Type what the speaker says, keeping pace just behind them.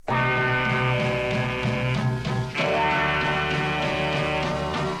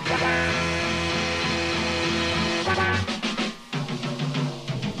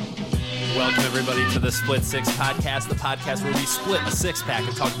Welcome, everybody, to the Split Six Podcast, the podcast where we split a six-pack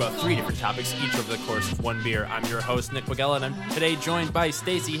and talk about 3 different topics, each over the course of one beer. I'm your host, Nick Wagella, and I'm today joined by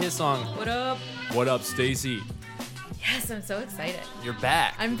Stacy Hissong. What up? What up, Stacy? Yes, I'm so excited. You're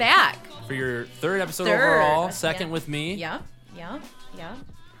back. I'm back. For your third episode overall, second with me. Yeah.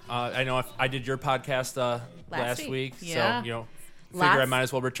 I know I did your podcast last week, yeah. so, figure I might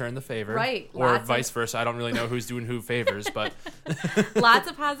as well return the favor. Right. Or vice versa. I don't really know who's doing who favors, but... Lots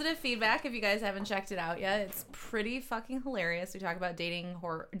of positive feedback if you guys haven't checked it out yet. It's pretty fucking hilarious. We talk about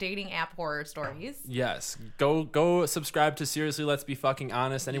dating app horror stories. Yes. Go subscribe to Seriously Let's Be Fucking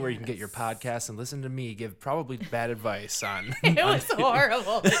Honest anywhere you can get your podcast and listen to me give probably bad advice on... It was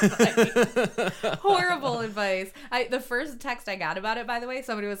horrible advice. Horrible advice. The first text I got about it, by the way,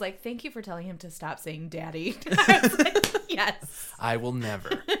 somebody was like, thank you for telling him to stop saying daddy. I was like, yes. I will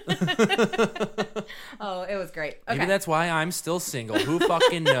never. Oh, it was great. Okay. Maybe that's why I'm still single. Who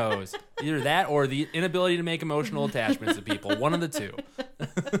fucking knows? Either that or the inability to make emotional attachments to people. One of the two.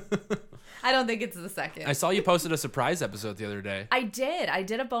 I don't think it's the second. I saw you posted a surprise episode the other day. I did. I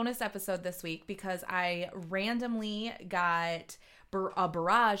did a bonus episode this week because I randomly got a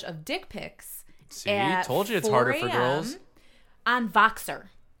barrage of dick pics. See, told you it's harder for girls. On Voxer.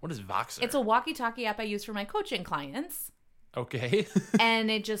 What is Voxer? It's a walkie-talkie app I use for my coaching clients. Okay.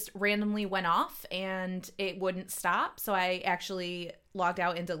 And it just randomly went off and it wouldn't stop. So I actually logged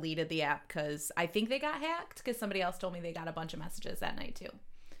out and deleted the app because I think they got hacked because somebody else told me they got a bunch of messages that night too.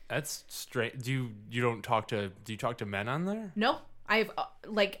 That's straight. Do you talk to men on there? No. I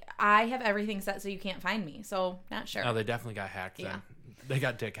have everything set so you can't find me. So not sure. Oh, they definitely got hacked then. Yeah. They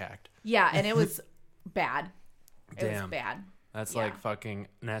got dick hacked. Yeah, and it was bad. It Damn. was bad. That's like fucking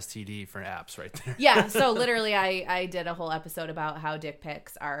an STD for apps right there. Yeah, so literally I did a whole episode about how dick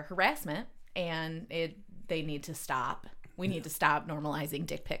pics are harassment and they need to stop. We need to stop normalizing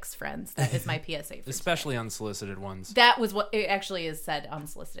dick pics, friends. That is my PSA for Especially unsolicited ones. That was what it actually is said,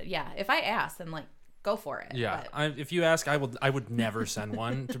 unsolicited. Yeah, if I ask, then go for it. Yeah, if you ask, I would never send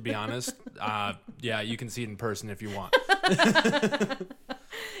one, to be honest. Yeah, you can see it in person if you want.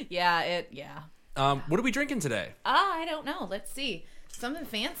 Yeah. What are we drinking today? I don't know. Let's see. Something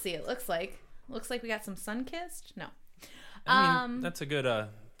fancy, it looks like. Looks like we got some Sunkissed. No. I mean, that's a good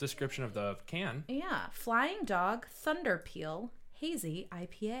description of the can. Yeah. Flying Dog Thunder Peel Hazy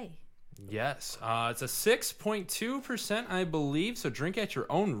IPA. Yes. It's a 6.2%, I believe, so drink at your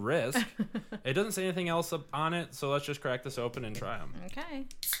own risk. It doesn't say anything else on it, so let's just crack this open and try them. Okay.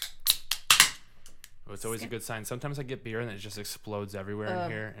 Oh, it's always a good sign. Sometimes I get beer and it just explodes everywhere in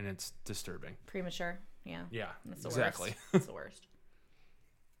here, and it's disturbing. Premature. Yeah. Yeah, That's the exactly. Worst. That's the worst.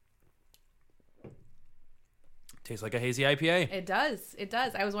 Tastes like a hazy IPA. It does.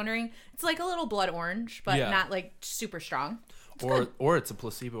 I was wondering, it's like a little blood orange, but not like super strong. Or it's a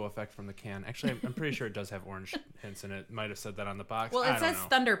placebo effect from the can. Actually, I'm pretty sure it does have orange hints in it. Might have said that on the box. Well, it says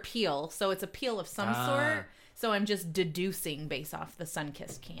Thunder Peel, so it's a peel of some sort. So I'm just deducing based off the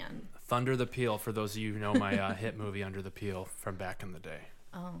Sunkissed can. Thunder the Peel, for those of you who know my hit movie Under the Peel from back in the day.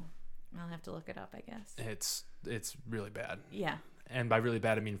 Oh, I'll have to look it up, I guess. It's really bad. Yeah. And by really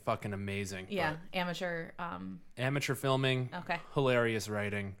bad, I mean fucking amazing. Yeah, amateur. Amateur filming. Okay. Hilarious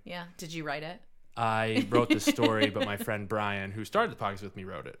writing. Yeah. Did you write it? I wrote the story, but my friend Brian, who started the podcast with me,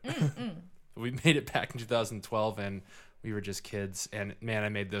 wrote it. We made it back in 2012, and we were just kids. And man, I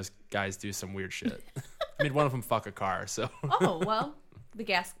made those guys do some weird shit. I made one of them fuck a car. So. Oh well, the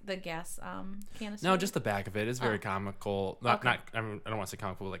gas canister. No, just the back of it. It's very comical. Not. I don't want to say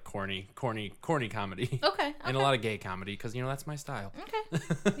comical, but like corny comedy. Okay. And a lot of gay comedy because that's my style.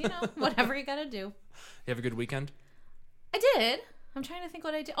 Okay. Whatever you gotta do. You have a good weekend? I did. I'm trying to think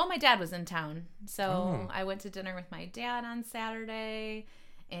what I did. Oh, my dad was in town. So I went to dinner with my dad on Saturday.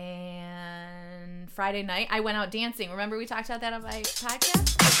 And Friday night, I went out dancing. Remember we talked about that on my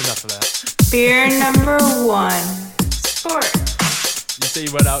podcast? That's enough of that. Beer number 1. Sport. You say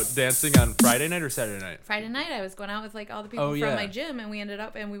you went out dancing on Friday night or Saturday night? Friday night, I was going out with all the people from my gym. And we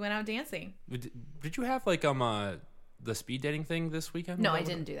went out dancing. Did you have the speed dating thing this weekend? No, I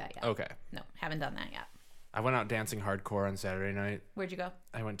didn't do that yet. Okay. No, haven't done that yet. I went out dancing hardcore on Saturday night. Where'd you go?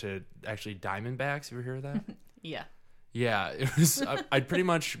 I went to actually Diamondbacks. You ever hear of that? Yeah. Yeah, it was. I pretty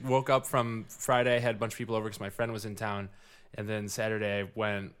much woke up from Friday. I had a bunch of people over because my friend was in town, and then Saturday I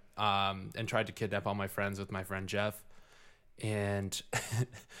went and tried to kidnap all my friends with my friend Jeff, and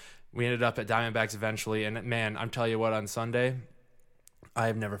we ended up at Diamondbacks eventually. And man, I'm telling you what, on Sunday, I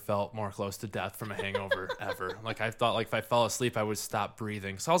have never felt more close to death from a hangover ever. I thought if I fell asleep, I would stop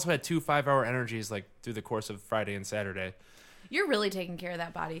breathing. So I also had 2 5-hour energies through the course of Friday and Saturday. You're really taking care of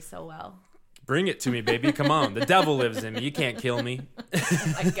that body so well. Bring it to me, baby. Come on. The devil lives in me. You can't kill me.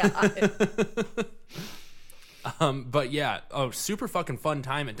 Oh my God. But yeah, super fucking fun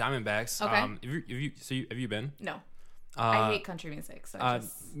time at Diamondbacks. Okay. Have you been? No. I hate country music. So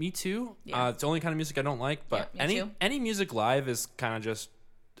me too. Yeah. It's the only kind of music I don't like, but Yeah, me too. any music live is kind of just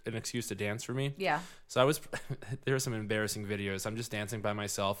an excuse to dance for me. Yeah. So there were some embarrassing videos. I'm just dancing by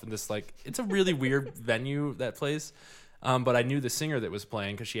myself in this, like, it's a really weird venue, that place. But I knew the singer that was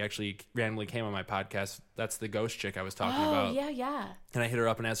playing because she actually randomly came on my podcast. That's the ghost chick I was talking about. Oh, yeah. And I hit her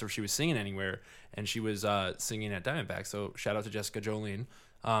up and asked her if she was singing anywhere, and she was singing at Diamondback. So shout out to Jessica Jolene.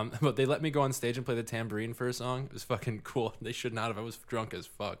 But they let me go on stage and play the tambourine for a song. It was fucking cool. They should not have. I was drunk as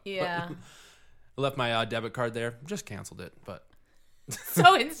fuck. Yeah. But I left my debit card there. Just canceled it. But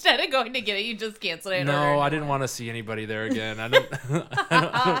So instead of going to get it, you just canceled it. no, I didn't want to see anybody there again. I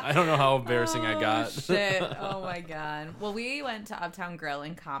don't know how embarrassing I got. Shit. Oh my God. Well, we went to Uptown Grill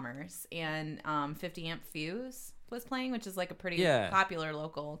in Commerce, and 50 Amp Fuse was playing, which is like a pretty popular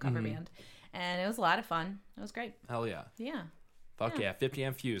local cover band. And it was a lot of fun. It was great. Hell yeah. Yeah. Fuck yeah. 50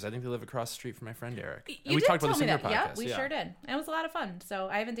 Amp Fuse. I think they live across the street from my friend Eric. You And we did talked tell about this me in your that. podcast. Yeah, we sure did. And it was a lot of fun. So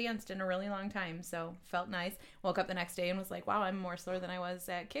I haven't danced in a really long time, so felt nice. Woke up the next day and was like, wow, I'm more sore than I was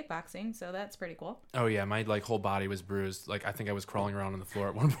at kickboxing, so that's pretty cool. Oh yeah, my like whole body was bruised. Like I think I was crawling around on the floor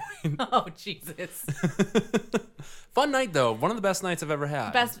at one point. Oh, Jesus. Fun night though. One of the best nights I've ever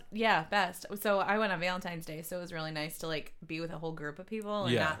had. Best. So I went on Valentine's Day, so it was really nice to like be with a whole group of people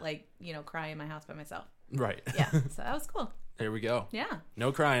and not like, cry in my house by myself. Right. Yeah, so that was cool. There we go. Yeah.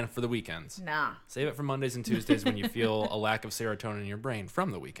 No crying for the weekends. Nah. Save it for Mondays and Tuesdays when you feel a lack of serotonin in your brain from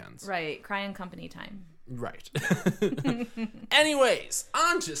the weekends. Right. Crying company time. Right. Anyways,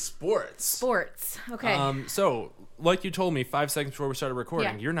 on to sports. Sports. Okay. So, like you told me 5 seconds before we started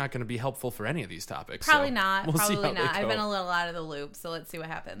recording, Yeah. you're not going to be helpful for any of these topics. Probably so not. We'll see Probably how not. they I've go. been a little out of the loop, so let's see what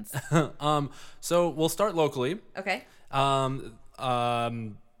happens. So we'll start locally. Okay.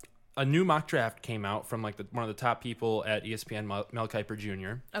 A new mock draft came out from like one of the top people at ESPN, Mel Kiper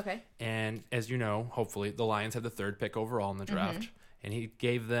Jr. Okay. And as you know, hopefully the Lions have the 3rd pick overall in the draft, and he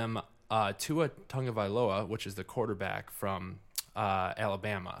gave them Tua Tagovailoa, which is the quarterback from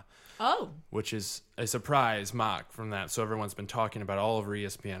Alabama. Oh. Which is a surprise mock from that. So everyone's been talking about all over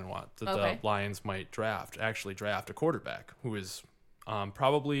ESPN what the Lions might actually draft a quarterback who is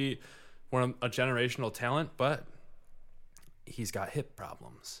probably a generational talent, but he's got hip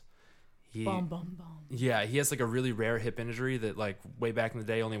problems. Boom, boom, boom. Yeah, he has like a really rare hip injury that like way back in the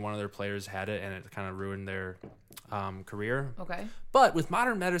day only one of their players had it, and it kind of ruined their career. Okay. But with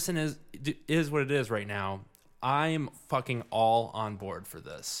modern medicine is what it is right now, I'm fucking all on board for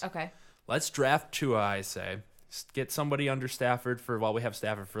this. Okay. Let's draft Tua, I say. Get somebody under Stafford while we have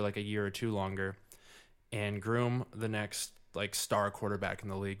Stafford for like a year or two longer, and groom the next like star quarterback in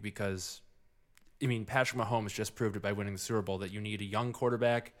the league, because I mean Patrick Mahomes just proved it by winning the Super Bowl that you need a young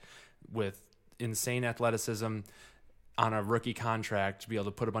quarterback with insane athleticism on a rookie contract to be able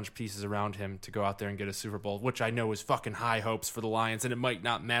to put a bunch of pieces around him to go out there and get a Super Bowl, which I know is fucking high hopes for the Lions, and it might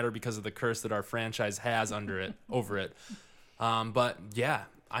not matter because of the curse that our franchise has over it. But yeah,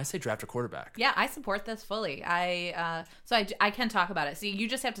 I say draft a quarterback. Yeah, I support this fully. I can talk about it. See, you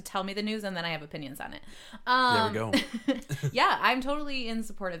just have to tell me the news, and then I have opinions on it. There we go. Yeah, I'm totally in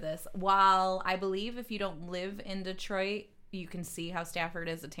support of this. While I believe if you don't live in Detroit, you can see how Stafford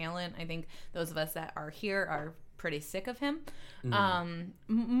is a talent. I think those of us that are here are pretty sick of him.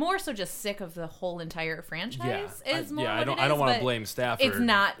 More so just sick of the whole entire franchise. I don't want to blame Stafford. It's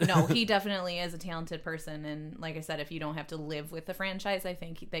not. No, he definitely is a talented person, and like I said, if you don't have to live with the franchise, I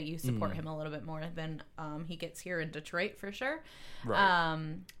think that you support him a little bit more than he gets here in Detroit for sure.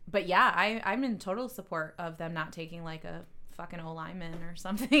 Right. But yeah, I'm in total support of them not taking like a fucking O-lineman or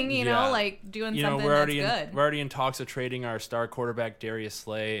something, you know, like doing something that's good. We're already in talks of trading our star quarterback Darius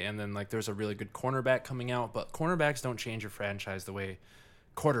Slay, and then like there's a really good cornerback coming out, but cornerbacks don't change your franchise the way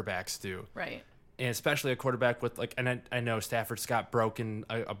quarterbacks do. Right. And especially a quarterback with like, and I know Stafford's got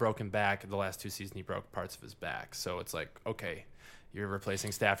a broken back. The last 2 seasons he broke parts of his back, so it's like, okay, you're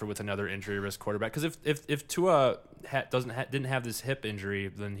replacing Stafford with another injury risk quarterback. Because if Tua didn't have this hip injury,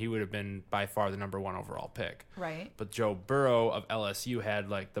 then he would have been by far the number 1 overall pick. Right. But Joe Burrow of LSU had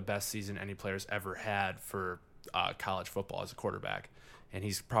like the best season any player's ever had for college football as a quarterback, and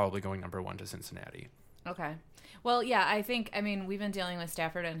he's probably going number 1 to Cincinnati. Okay. Well, yeah, I mean, we've been dealing with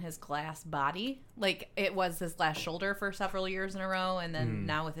Stafford and his glass body. Like, it was his glass shoulder for several years in a row, and then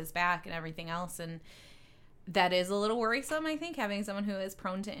now with his back and everything else, and that is a little worrisome, I think, having someone who is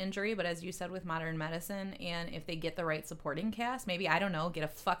prone to injury. But as you said, with modern medicine, and if they get the right supporting cast, maybe, I don't know, get a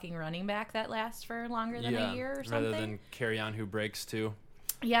fucking running back that lasts for longer than a year or something. Rather than carry on who breaks too.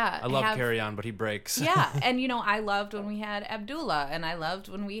 Yeah. I love Carry On, but he breaks. Yeah, and I loved when we had Abdullah, and I loved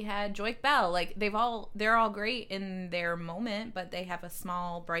when we had Joik Bell. Like they're all great in their moment, but they have a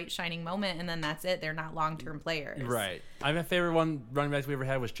small, bright, shining moment, and then that's it. They're not long-term players. Right. My favorite running back we ever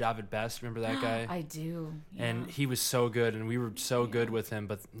had was Javid Best. Remember that guy? I do. Yeah. And he was so good, and we were so good with him,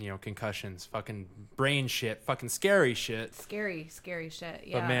 but concussions, fucking brain shit, fucking scary shit. Scary shit.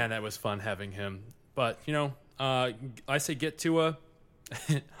 Yeah. But man, that was fun having him. But I say get to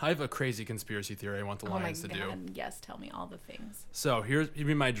I have a crazy conspiracy theory I want the Lions to do. Yes, tell me all the things. So here's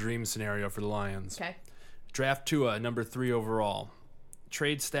my dream scenario for the Lions. Okay. Draft Tua, number 3 overall.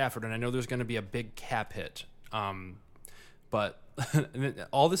 Trade Stafford, and I know there's going to be a big cap hit. But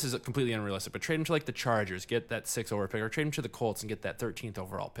all this is completely unrealistic. But trade him to like the Chargers, get that 6th overall pick, or trade him to the Colts and get that 13th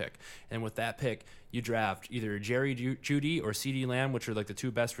overall pick. And with that pick, you draft either Jerry Jeudy or CeeDee Lamb, which are like the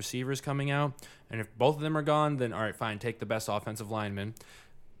 2 best receivers coming out. And if both of them are gone, then all right, fine, take the best offensive lineman.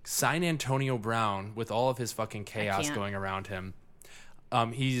 Sign Antonio Brown with all of his fucking chaos going around him.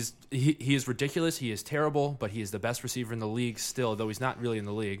 He is ridiculous. He is terrible, but he is the best receiver in the league still, though he's not really in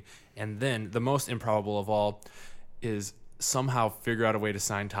the league. And then the most improbable of all is somehow figure out a way to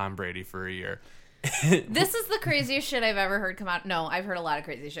sign Tom Brady for a year. This is the craziest shit I've ever heard come out. No, I've heard a lot of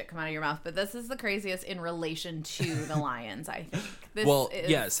crazy shit come out of your mouth, but this is the craziest in relation to the Lions, I think.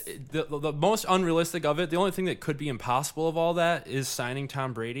 Yes. The most unrealistic of it, the only thing that could be impossible of all that is signing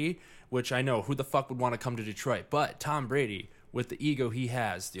Tom Brady, which I know, who the fuck would want to come to Detroit? But Tom Brady, with the ego he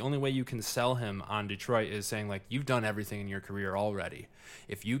has, the only way you can sell him on Detroit is saying, like, you've done everything in your career already.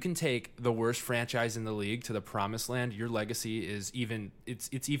 If you can take the worst franchise in the league to the promised land, your legacy is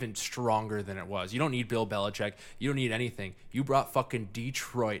it's even stronger than it was. You don't need Bill Belichick. You don't need anything. You brought fucking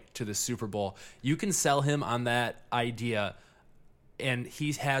Detroit to the Super Bowl. You can sell him on that idea, and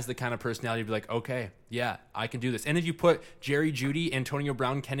he has the kind of personality to be like, okay, yeah, I can do this. And if you put Jerry Jeudy, Antonio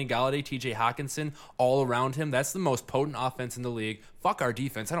Brown, Kenny Galladay, TJ Hawkinson all around him, that's the most potent offense in the league. Fuck our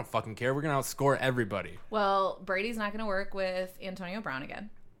defense. I don't fucking care. We're going to outscore everybody. Well, Brady's not going to work with Antonio Brown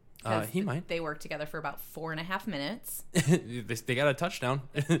again. He might. They worked together for about 4.5 minutes. They got a touchdown.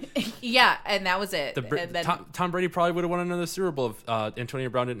 Yeah, and that was it. Tom Brady probably would have won another Super Bowl if Antonio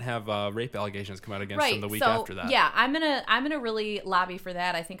Brown didn't have rape allegations come out against him the week after that. Yeah, I'm gonna really lobby for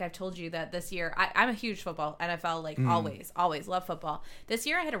that. I think I've told you that this year. I'm a huge football NFL, always love football. This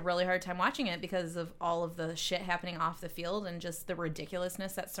year I had a really hard time watching it because of all of the shit happening off the field and just the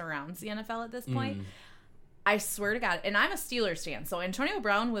ridiculousness that surrounds the NFL at this point. I swear to God, and I'm a Steelers fan, so Antonio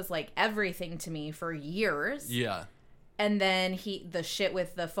Brown was like everything to me for years. Yeah. And then the shit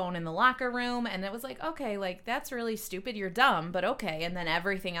with the phone in the locker room, and it was like, okay, like that's really stupid. You're dumb, but okay. And then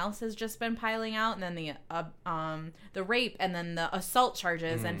everything else has just been piling out, and then the rape, and then the assault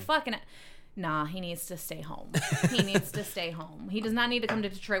charges, and fucking. Nah, he needs to stay home. He needs to stay home. He does not need to come to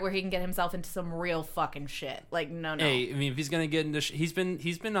Detroit where he can get himself into some real fucking shit. Like, no. Hey, I mean, if he's gonna get into, he's been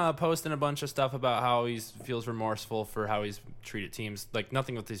posting a bunch of stuff about how he feels remorseful for how he's treated teams. Like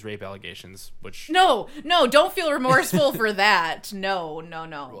nothing with these rape allegations. Which no, don't feel remorseful for that. No.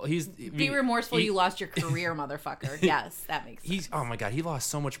 Well, be remorseful. You lost your career, motherfucker. Yes, that makes sense. Oh my God, he lost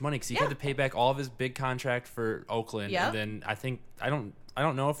so much money because he had to pay back all of his big contract for Oakland, and then I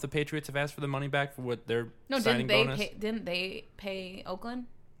don't know if the Patriots have asked for the money back for what their signing bonus. Didn't they pay Oakland?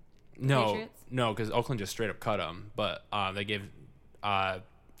 No, because Oakland just straight up cut him. But they gave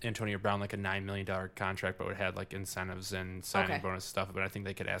Antonio Brown like a $9 million contract, but it had like incentives and signing bonus stuff. But I think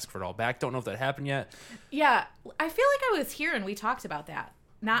they could ask for it all back. Don't know if that happened yet. Yeah, I feel like I was here and we talked about that.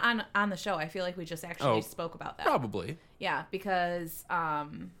 Not on the show. I feel like we just actually spoke about that. Probably. Yeah, because why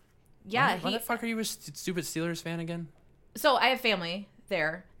the fuck are you a stupid Steelers fan again? So I have family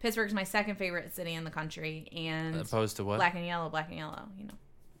there. Pittsburgh's my second favorite city in the country, and opposed to what? Black and yellow,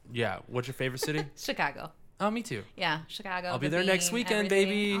 Yeah, what's your favorite city? Chicago. Oh, me too. Yeah, Chicago. I'll be there next weekend,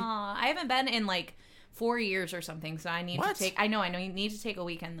 baby. I haven't been in like 4 years or something, so I need to take. I know. You need to take a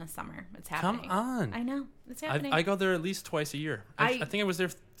weekend this summer. It's happening. Come on. I know it's happening. I go there at least twice a year. I think I was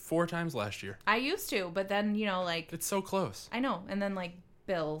there 4 times last year. I used to, but then it's so close. I know, and then like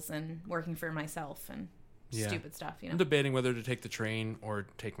bills and working for myself and. Stupid stuff, I'm debating whether to take the train or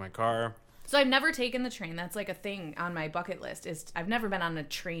take my car. So I've never taken the train. That's like a thing on my bucket list. I've never been on a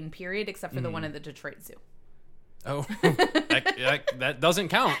train, period, except for the one at the Detroit Zoo. Oh, that doesn't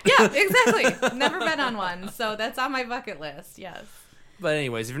count. Yeah, exactly. Never been on one, so that's on my bucket list. Yes. But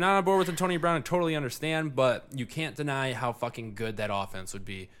anyways, if you're not on board with Antonio Brown, I totally understand. But you can't deny how fucking good that offense would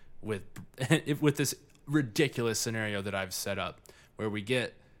be with this ridiculous scenario that I've set up, where we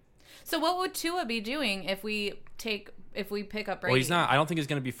get. So what would Tua be doing if we pick up Brady? Well, he's not. I don't think he's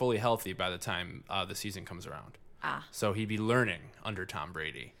going to be fully healthy by the time the season comes around. So he'd be learning under Tom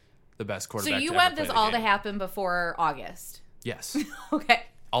Brady, the best So quarterback. you to want ever this play the all to game. happen before August? Yes. Okay.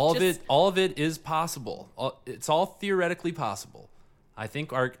 All of it is possible. It's all theoretically possible. I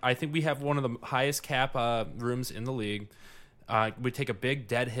think we have one of the highest cap rooms in the league. We take a big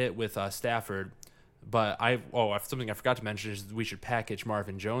dead hit with Stafford, but something I forgot to mention is we should package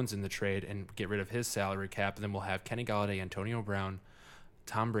Marvin Jones in the trade and get rid of his salary cap, and then we'll have Kenny Golladay, Antonio Brown,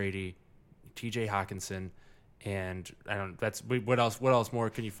 Tom Brady, T.J. Hawkinson, and what else more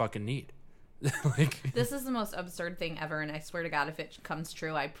can you fucking need? This is the most absurd thing ever, and I swear to God, if it comes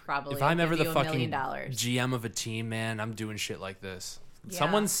true, I probably if I'm will ever give the you $1 fucking million. GM of a team, man, I'm doing shit like this. Yeah.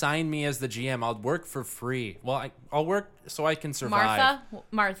 Someone sign me as the GM. I'll work for free. Well, I'll work so I can survive.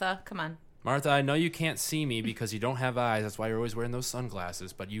 Martha, come on. Martha, I know you can't see me because you don't have eyes. That's why you're always wearing those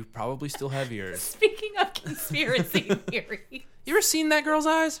sunglasses, but you probably still have ears. Speaking of conspiracy theories. You ever seen that girl's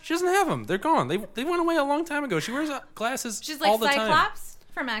eyes? She doesn't have them. They're gone. They went away a long time ago. She wears glasses She's all like the time. Cyclops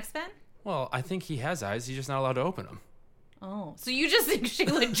from X-Men? Well, I think he has eyes. He's just not allowed to open them. Oh, so you just think she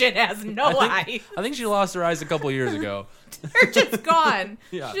legit has no eyes? I think she lost her eyes a couple years ago. They're just gone.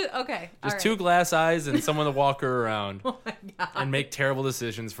 Yeah. Okay. Just all two right. glass eyes and someone to walk her around Oh my God. and make terrible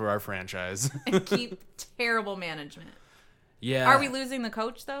decisions for our franchise. And keep terrible management. Yeah. Are we losing the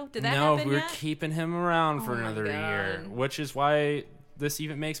coach, though? Did that No, happen we're yet? keeping him around for Oh my another year, God. which is why this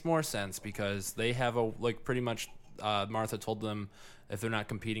even makes more sense because they have pretty much Martha told them if they're not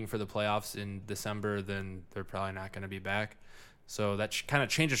competing for the playoffs in December, then they're probably not going to be back. So that kind of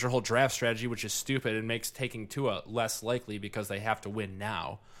changes their whole draft strategy, which is stupid and makes taking Tua less likely because they have to win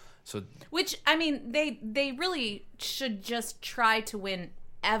now. So, Which, I mean, they really should just try to win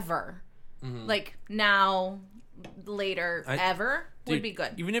ever. Mm-hmm. Like, now, later, ever would dude, be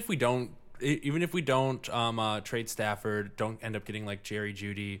good. Even if we don't trade Stafford, don't end up getting like Jerry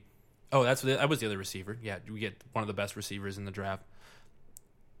Jeudy. Oh, that was the other receiver. Yeah, we get one of the best receivers in the draft.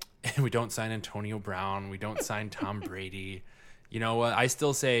 And we don't sign Antonio Brown. We don't sign Tom Brady. You know what? I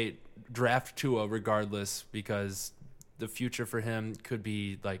still say draft Tua regardless because the future for him could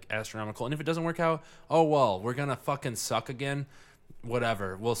be like astronomical. And if it doesn't work out, oh well, we're gonna fucking suck again.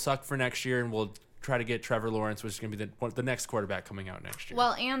 Whatever. We'll suck for next year, and we'll try to get Trevor Lawrence, which is gonna be the next quarterback coming out next year.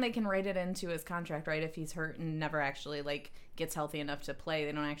 Well, and they can write it into his contract, right? If he's hurt and never actually gets healthy enough to play,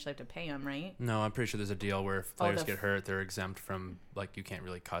 they don't actually have to pay him, right? No, I'm pretty sure there's a deal where if players get hurt, they're exempt from you can't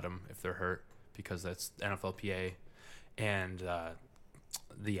really cut them if they're hurt because that's NFLPA and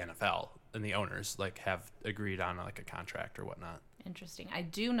the NFL and the owners have agreed on a contract or whatnot. Interesting. I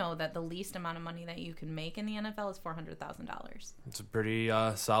do know that the least amount of money that you can make in the NFL is $400,000. It's a pretty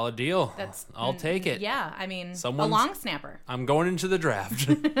solid deal. I'll take it. Yeah, I mean, a Someone's- long snapper. I'm going into the draft.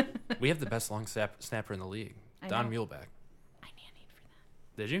 We have the best long snapper in the league, Don know. Muhlbach. I nannied for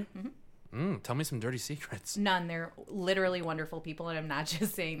that. Did you? Mm-hmm. Tell me some dirty secrets. None. They're literally wonderful people, and I'm not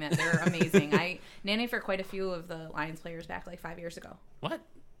just saying that. They're amazing. I nannied for quite a few of the Lions players back 5 years ago. What?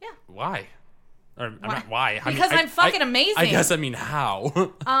 Yeah. Why? Or, not why. Because I'm fucking amazing. I guess I mean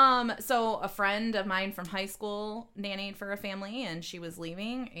how. So a friend of mine from high school nannied for a family, and she was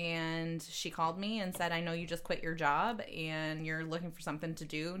leaving, and she called me and said, I know you just quit your job and you're looking for something to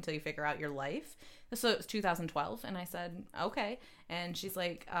do until you figure out your life. So it was 2012, and I said, okay. And she's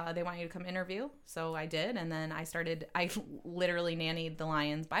like, they want you to come interview. So I did, and then I literally nannied the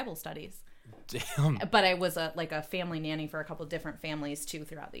Lions Bible studies. Damn. But I was a family nanny for a couple different families too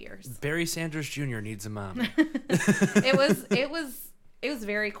throughout the years. Barry Sanders Jr. needs a mom. It was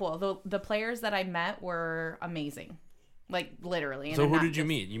very cool. The players that I met were amazing, literally. And So I'm who not did you just-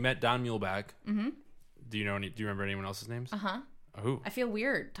 meet? You met Don Muhlbach. Mm-hmm. Do you remember anyone else's names? Uh-huh. Who? I feel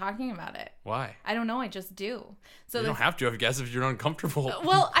weird talking about it. Why? I don't know. I just do. So You don't have to, I guess, if you're uncomfortable.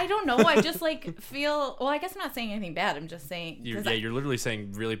 well, I don't know. I just feel. Well, I guess I'm not saying anything bad. I'm just saying. You're literally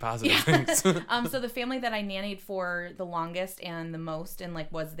saying really positive things. So the family that I nannied for the longest and the most, and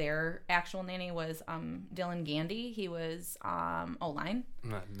was their actual nanny was Dylan Gandy. He was O-line.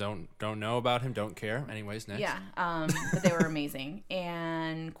 Don't know about him. Don't care. Anyways, next. Yeah. But they were amazing.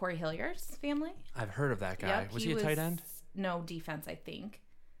 And Corey Hillier's family. I've heard of that guy. Yep, was he a tight end? No, defense, I think.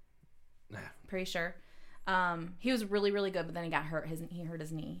 Nah. Pretty sure. He was really, really good, but then he got hurt. He hurt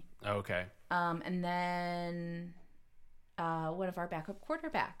his knee. Oh, okay. And then one of our backup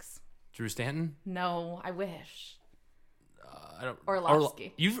quarterbacks. Drew Stanton? No, I wish. I don't.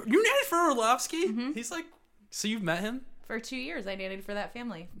 Orlovsky. You nannied for Orlovsky? Mm-hmm. He's so you've met him? For 2 years, I nannied for that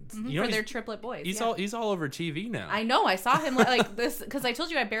family. You know, for their triplet boys. He's yeah. all over TV now. I know. I saw him this because I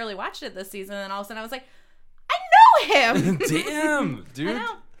told you I barely watched it this season, and all of a sudden I was like, I know him. Damn, dude. I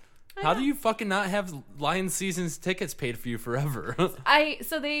know. How do you fucking not have Lions season's tickets paid for you forever?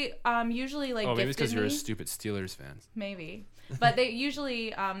 So they usually like maybe gifted it's because you're me. a stupid Steelers fan. Maybe. But they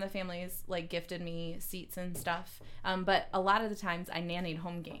usually, the families like gifted me seats and stuff. But a lot of the times I nannied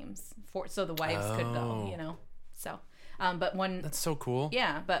home games so the wives could go, you know. So, but That's so cool.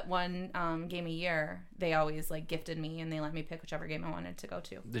 Yeah, but one game a year, they always like gifted me and they let me pick whichever game I wanted to go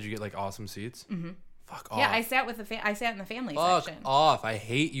to. Did you get like awesome seats? Mm-hmm. Fuck off. Yeah, I sat with I sat in the family Fuck section. off. I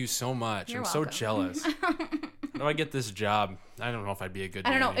hate you so much. You're I'm welcome. so jealous. How do I get this job? I don't know if I'd be a good I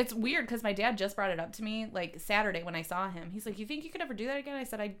don't know. nanny. It's weird because my dad just brought it up to me like Saturday when I saw him. He's like, "You think you could ever do that again?" I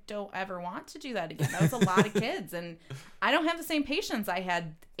said, "I don't ever want to do that again. That was a lot of kids, and I don't have the same patience I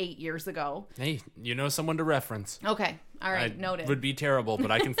had 8 years ago." Hey, you know someone to reference. Okay, all right, I noted. would be terrible,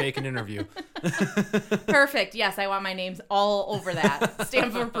 but I can fake an interview. Perfect. Yes, I want my names all over that.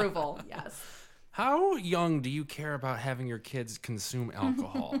 Stamp of approval. Yes. How young do you care about having your kids consume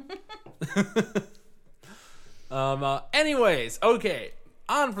alcohol? Anyways, okay.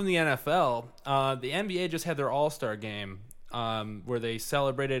 On from the NFL. The NBA just had their All-Star game where they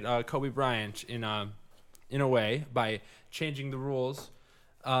celebrated Kobe Bryant in a way by changing the rules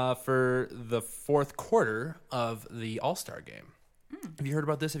for the fourth quarter of the All-Star game. Have you heard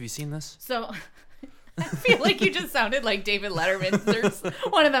about this? Have you seen this? So I feel like you just sounded like David Letterman. There's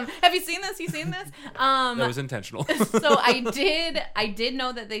one of them. Have you seen this? You seen this? That was intentional. So I did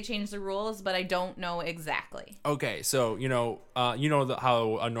know that they changed the rules, but I don't know exactly. Okay, so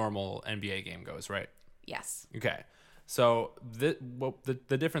how a normal NBA game goes, right? Yes. Okay, so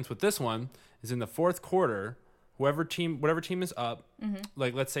the difference with this one is in the fourth quarter, whatever team is up,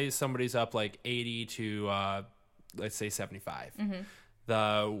 like let's say somebody's up like 80 to let's say 75.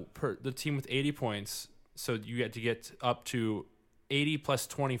 The team with 80 points, so you get to get up to 80 plus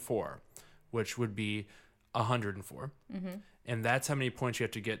 24, which would be 104. And that's how many points you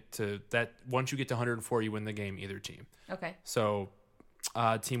have to get to that. Once you get to 104, you win the game, either team. Okay. So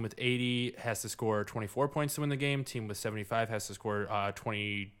team with 80 has to score 24 points to win the game. Team with 75 has to score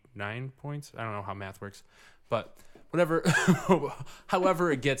 29 points. I don't know how math works, but whatever, however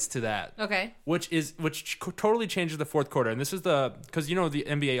it gets to that. Okay. Which totally changes the fourth quarter. And this is because the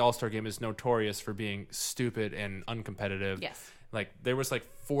NBA All-Star game is notorious for being stupid and uncompetitive. Yes. Like there was like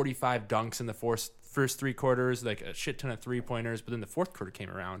 45 dunks in the first three quarters, like a shit ton of 3-pointers. But then the fourth quarter came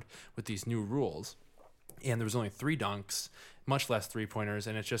around with these new rules, and there was only 3 dunks, much less 3-pointers.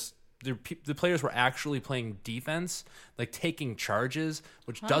 And it's just the players were actually playing defense, like taking charges,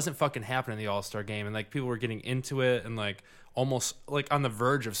 which doesn't fucking happen in the All-Star game. And like people were getting into it and like almost like on the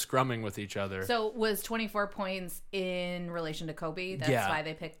verge of scrumming with each other. So was 24 points in relation to Kobe? That's why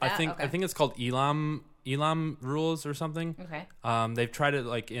they picked that? I think it's called Elam rules or something. Okay. They've tried it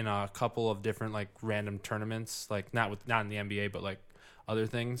like in a couple of different like random tournaments, like not in the NBA, but like other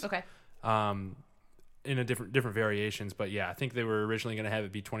things. Okay. In a different variations, but yeah, I think they were originally going to have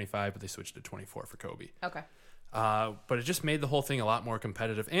it be 25, but they switched to 24 for Kobe. Okay. But it just made the whole thing a lot more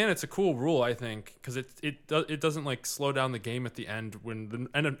competitive, and it's a cool rule, I think, because it doesn't like slow down the game at the end when the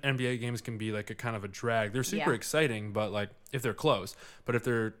NBA games can be like a kind of a drag. They're super exciting, but like if they're close, but if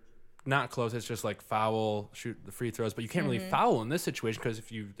they're not close, it's just like foul, shoot the free throws. But you can't really foul in this situation because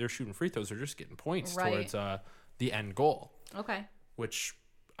if they're shooting free throws, they're just getting points towards the end goal. Okay. Which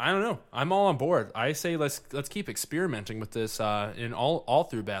I don't know. I'm all on board. I say let's keep experimenting with this in all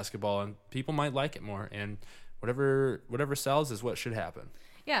through basketball, and people might like it more. And whatever sells is what should happen.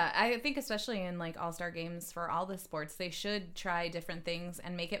 Yeah, I think especially in like all-star games for all the sports, they should try different things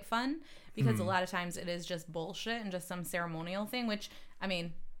and make it fun because a lot of times it is just bullshit and just some ceremonial thing, which, I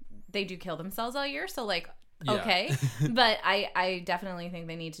mean, they do kill themselves all year. So like, okay. But I definitely think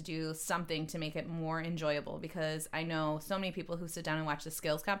they need to do something to make it more enjoyable because I know so many people who sit down and watch the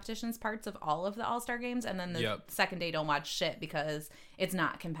skills competitions parts of all of the all-star games and then the second day don't watch shit because it's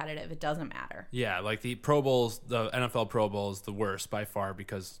not competitive. It doesn't matter. Yeah, like the Pro Bowls, the NFL Pro Bowl is the worst by far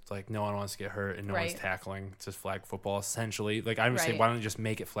because like no one wants to get hurt and no one's tackling. It's just flag football essentially. Like I would say, why don't you just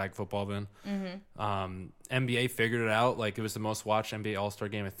make it flag football then? NBA figured it out. Like it was the most watched NBA All-Star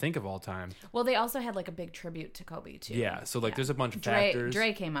game I think of all time. Well, they also had like a big tribute to Kobe too. Yeah, so like there's a bunch of factors.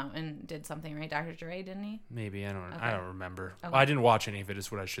 Dre came out and did something, right? Dr. Dre, didn't he? Maybe I don't remember. Okay. I didn't watch any of it.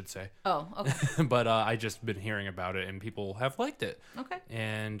 Is what I should say. Oh, okay. But I just been hearing about it and people have liked it. Okay.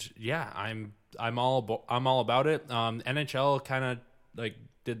 And yeah, I'm all about it. NHL kind of like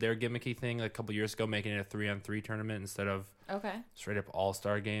did their gimmicky thing like a couple years ago, making it a 3-on-3 tournament instead of straight up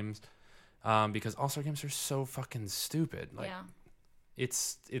All-Star games. Because All-Star games are so fucking stupid. Like,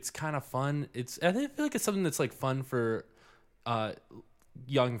 it's kind of fun. I feel like it's something that's like fun for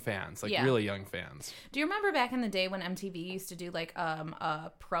young fans, like Yeah. really young fans. Do you remember back in the day when MTV used to do like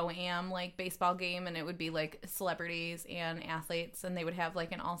a pro-am like baseball game, and it would be like celebrities and athletes, and they would have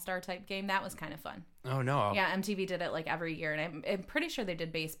like an all-star type game? That was kind of fun. Oh no. Yeah, MTV did it like every year, and I'm pretty sure they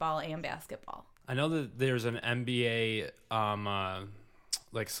did baseball and basketball. I know that there's an NBA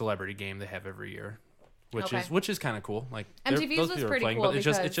like celebrity game they have every year, which is kind of cool. Like MTV's those was people are pretty playing, cool but it's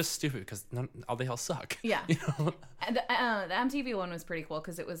because- just stupid because they all suck. Yeah. You know? And the MTV one was pretty cool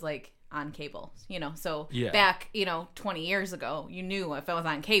because it was like on cable, so Yeah. back 20 years ago, you knew if it was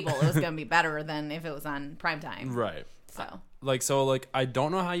on cable it was gonna be better than if it was on primetime. Right. So I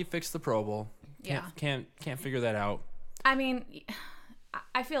don't know how you fix the Pro Bowl. Yeah. Can't figure that out. I mean,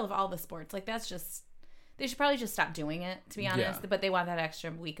 I feel of all the sports, like that's just, they should probably just stop doing it, to be honest. Yeah. But they want that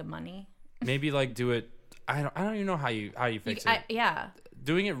extra week of money. Maybe like do it. I don't even know how you fix it. Yeah.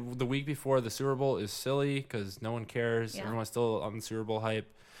 Doing it the week before the Super Bowl is silly because no one cares. Yeah. Everyone's still on the Super Bowl hype.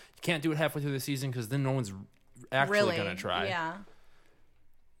 You can't do it halfway through the season because then no one's actually Really gonna try. Yeah.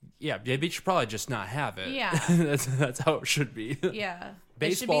 Yeah, they should probably just not have it. Yeah. that's how it should be. Yeah.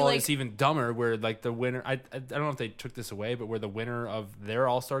 It should be Baseball like, is even dumber, where like the winner. I don't know if they took this away, but where the winner of their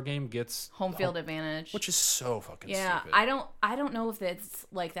All-Star game gets home field advantage. which is so fucking yeah, stupid. I don't know if it's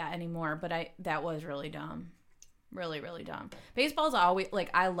like that anymore, but that was really dumb. Really, really dumb. Baseball's always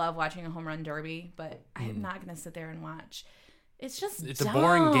like, I love watching a home run derby, but I'm not gonna sit there and watch. It's just It's dumb. a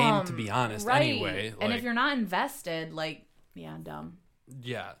boring game, to be honest, Right. anyway. And Like- if you're not invested, like, yeah, dumb.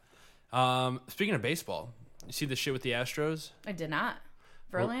 Yeah. Speaking of baseball, you see the shit with the Astros? I did not.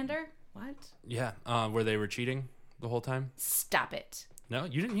 Verlander? What? Yeah. Where they were cheating the whole time? Stop it. No,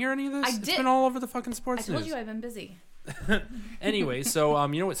 you didn't hear any of this? I It's did. been all over the fucking I sports told news. you I've been busy. Anyway, so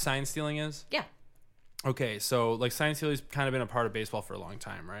you know what sign stealing is? Yeah. Okay, so like sign stealing's kind of been a part of baseball for a long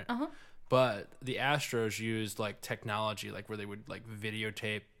time, right? Uh-huh. But the Astros used like technology, like where they would like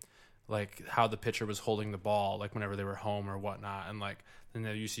videotape like how the pitcher was holding the ball, like whenever they were home or whatnot, and like then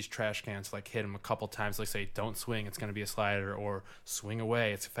they use these trash cans to like hit him a couple times, like say don't swing, it's going to be a slider, or swing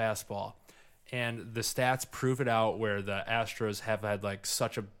away, it's a fastball. And the stats prove it out where the Astros have had like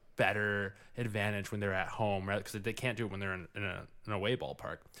such a better advantage when they're at home, right? Because they can't do it when they're in an away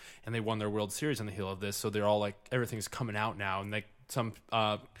ballpark. And they won their World Series on the heel of this, so they're all like everything's coming out now, and like some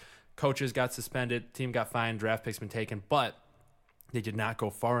coaches got suspended, team got fined, draft picks been taken, but they did not go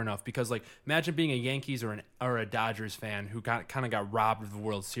far enough because, like, imagine being a Yankees or a Dodgers fan who kind of got robbed of the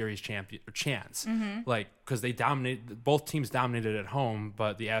World Series chance, like because they dominated, both teams dominated at home,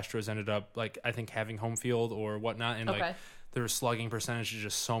 but the Astros ended up like I think having home field or whatnot, and like their slugging percentage is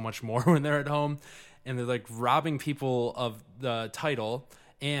just so much more when they're at home, and they're like robbing people of the title,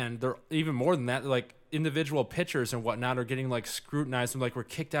 and they're even more than that, like individual pitchers and whatnot are getting like scrutinized and like we're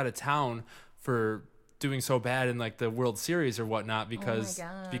kicked out of town for doing so bad in like the World Series or whatnot because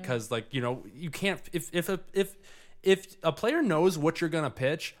like, you know, you can't if a player knows what you're gonna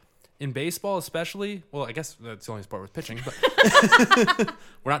pitch in baseball, especially, well, I guess that's the only sport with pitching, but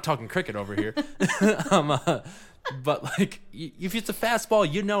we're not talking cricket over here. But like if it's a fastball,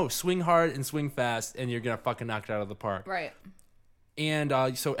 you know, swing hard and swing fast and you're gonna fucking knock it out of the park. Right.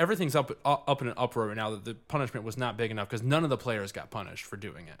 And so everything's up in an uproar right now that the punishment was not big enough because none of the players got punished for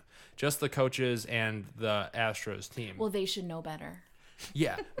doing it. Just the coaches and the Astros team. Well, they should know better.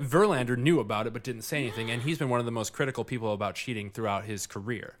 Yeah. Verlander knew about it but didn't say anything. And he's been one of the most critical people about cheating throughout his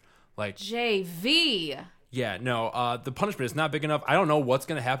career. Like, JV. yeah, no, the punishment is not big enough. I don't know what's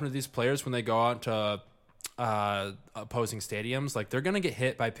going to happen to these players when they go out to opposing stadiums. Like, they're going to get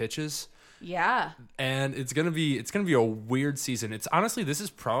hit by pitches. Yeah. And it's gonna be a weird season. It's honestly, this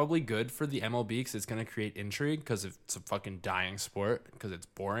is probably good for the MLB because it's gonna create intrigue because it's a fucking dying sport because it's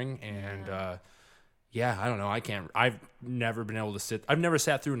boring and I don't know. I've never been able to sit. I've never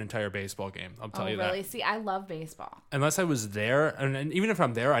sat through an entire baseball game. I'll tell you that. Really? See, I love baseball. Unless I was there, and even if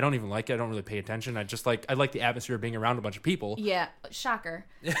I'm there, I don't even like it. I don't really pay attention. I like the atmosphere of being around a bunch of people. Yeah, shocker.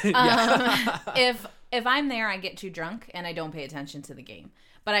 Yeah. If I'm there, I get too drunk and I don't pay attention to the game.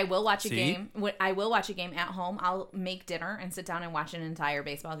 But I will watch a game. I will watch a game at home. I'll make dinner and sit down and watch an entire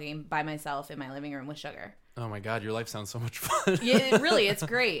baseball game by myself in my living room with sugar. Oh my God, your life sounds so much fun. Yeah, really, it's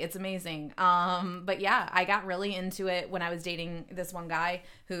great. It's amazing. But yeah, I got really into it when I was dating this one guy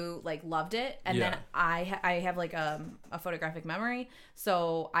who like loved it, and then I have like a photographic memory,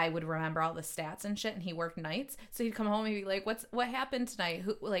 so I would remember all the stats and shit. And he worked nights, so he'd come home and be like, "What happened tonight?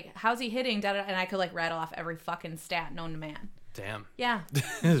 How's he hitting?" And I could like rattle off every fucking stat known to man. Damn. Yeah,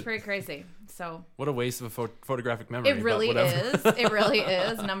 it's pretty crazy. So what a waste of a photographic memory. it really but whatever. is. It really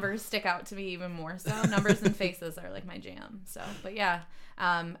is. Numbers stick out to me even more so. Numbers and faces are like my jam. So, but yeah.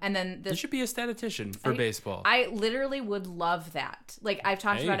 And then You should be a statistician for baseball. I literally would love that. Like, I've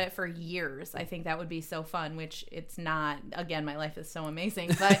talked Hey. about it for years. I think that would be so fun, which it's not. Again, my life is so amazing,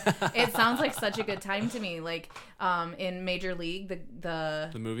 but it sounds like such a good time to me. Like, in Major League,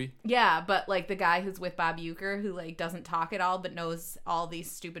 the movie. yeah, but like the guy who's with Bob Uecker, who like doesn't talk at all, but knows all these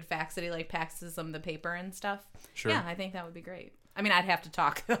stupid facts that he like passes them the paper and stuff. Sure. Yeah, I think that would be great. I mean, I'd have to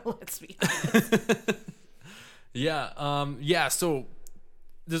talk. Let's be honest. Yeah. So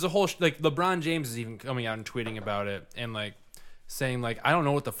there's a whole like LeBron James is even coming out and tweeting about it and like saying like, I don't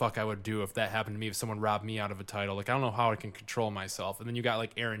know what the fuck I would do if that happened to me, if someone robbed me out of a title. Like, I don't know how I can control myself. And then you got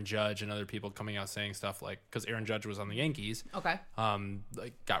like Aaron Judge and other people coming out saying stuff like, because Aaron Judge was on the Yankees, Okay.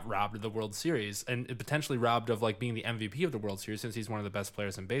 like got robbed of the World Series and potentially robbed of like being the MVP of the World Series since he's one of the best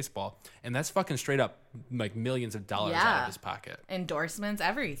players in baseball. And that's fucking straight up like millions of dollars out Yeah. of his pocket. Endorsements,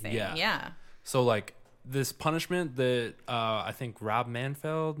 everything. Yeah. Yeah. So like this punishment that I think Rob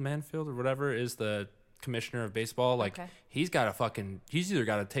Manfield or whatever is the commissioner of baseball. Like he's either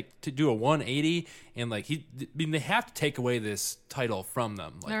got to do a 180 and like they have to take away this title from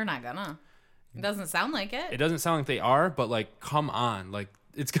them. Like, They're not gonna. It doesn't sound like it. it doesn't sound like they are, but like come on, like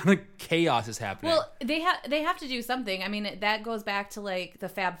it's gonna chaos is happening. Well, they have to do something. I mean, that goes back to like the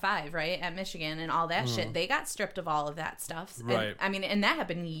Fab Five, right, at Michigan and all that shit. They got stripped of all of that stuff. And, Right. I mean, and that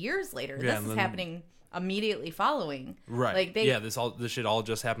happened years later. Yeah, This is happening immediately following. Right. Like this shit all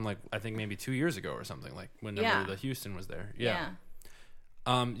just happened like I think maybe 2 years ago or something, like whenever Yeah. the Houston was there. Yeah.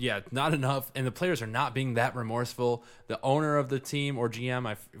 Not enough, and the players are not being that remorseful. The owner of the team or GM,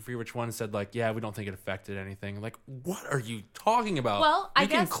 I forget which one, said like, "Yeah, we don't think it affected anything." Like, what are you talking about? Well, I you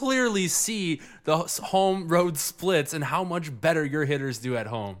can guess- clearly see the home road splits and how much better your hitters do at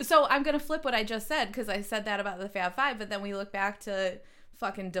home. So I'm gonna flip what I just said because I said that about the Fab Five, but then we look back to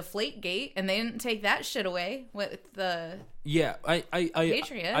fucking Deflategate, and they didn't take that shit away with the Yeah, I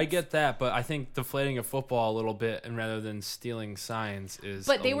Patriots. I get that, but I think deflating a football a little bit and rather than stealing signs is.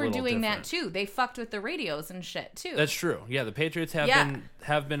 But they a were little doing different. that too. They fucked with the radios and shit too. That's true. Yeah, the Patriots have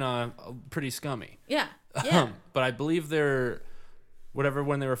been pretty scummy. yeah. Yeah. But I believe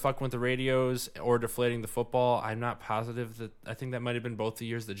when they were fucking with the radios or deflating the football, I'm not positive that I think that might have been both the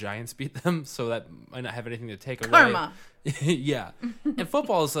years the Giants beat them, so that might not have anything to take away. Karma. Yeah. And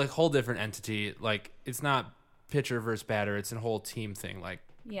football is like a whole different entity. Like it's not pitcher versus batter, it's a whole team thing. Like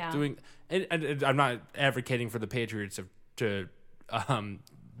Yeah. I'm not advocating for the Patriots to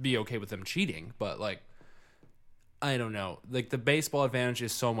be okay with them cheating, but like I don't know. Like the baseball advantage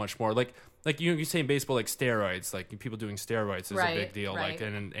is so much more. Like you say in baseball, like steroids, like people doing steroids is a big deal. Right.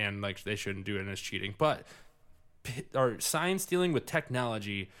 Like and like they shouldn't do it as cheating. But or sign stealing with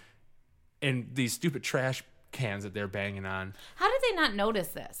technology and these stupid trash cans that they're banging on. How did they not notice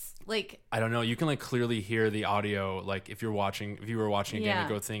this? Like, I don't know. You can like clearly hear the audio. Like if you were watching a game Yeah. of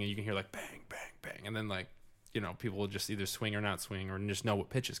Go thing, and you can hear like bang, bang, bang, and then like people will just either swing or not swing, or just know what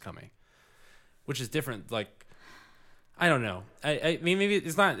pitch is coming, which is different. Like I don't know. I mean maybe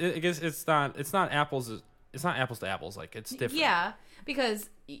it's not. I guess it's not. It's not apples. It's not apples to apples. Like it's different. yeah, because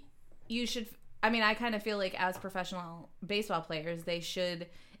you should. I mean, I kind of feel like as professional baseball players, they should,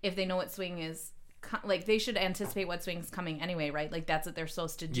 if they know what swing is, like they should anticipate what swing's coming anyway, right? Like that's what they're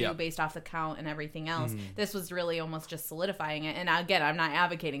supposed to do based off the count and everything else. This was really almost just solidifying it. And again, I'm not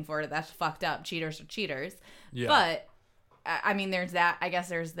advocating for it. That's fucked up. Cheaters are cheaters. Yeah. But I mean, there's that. I guess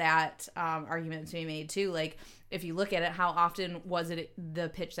there's that argument to be made too. Like if you look at it, how often was it the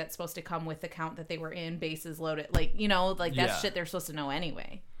pitch that's supposed to come with the count that they were in, bases loaded? Like like that's shit they're supposed to know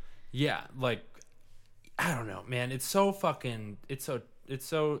anyway. Yeah, like I don't know, man. It's so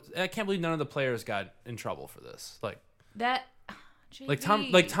I can't believe none of the players got in trouble for this. Like That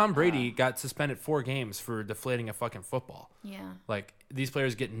Tom Brady got suspended 4 games for deflating a fucking football. Yeah. Like these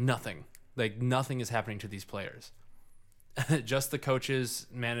players get nothing. Like nothing is happening to these players. Just the coaches,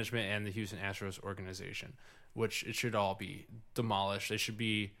 management, and the Houston Astros organization, which it should all be demolished. They should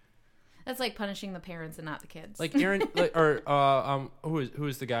be That's like punishing the parents and not the kids. like Aaron, who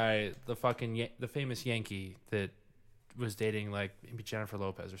is the guy, the famous Yankee that was dating like maybe Jennifer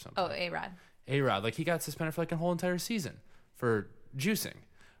Lopez or something. Oh, A-Rod. A-Rod, like he got suspended for like a whole entire season for juicing,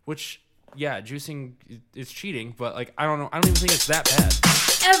 which juicing is cheating, but like I don't know, I don't even think it's that bad.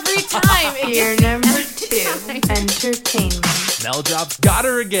 Every time. Fear number 2, entertainment. Mel Drops got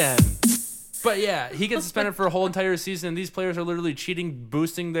her again. But yeah, he gets suspended for a whole entire season, and these players are literally cheating,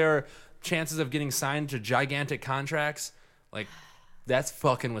 boosting their chances of getting signed to gigantic contracts. Like, that's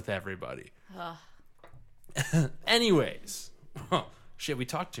fucking with everybody. Anyways, Shit, we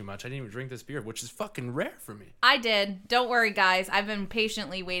talked too much. I didn't even drink this beer, which is fucking rare for me. I did. Don't worry, guys. I've been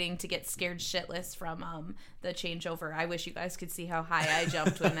patiently waiting to get scared shitless from the changeover. I wish you guys could see how high I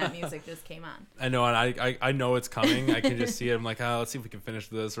jumped when that music just came on. I know, and I know it's coming. I can just see it. I'm like, oh, let's see if we can finish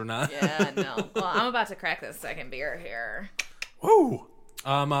this or not. Yeah, no. Well, I'm about to crack this second beer here. Woo!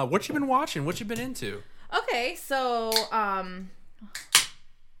 What you been watching? What you been into? Okay, so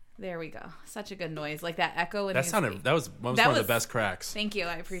there we go. Such a good noise, like that echo. In That was one of the best cracks. Thank you,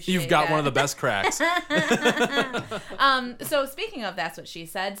 I appreciate. You've got one of the best cracks. So speaking of That's What She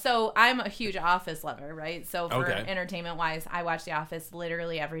Said, so I'm a huge Office lover, right? So for entertainment wise, I watch The Office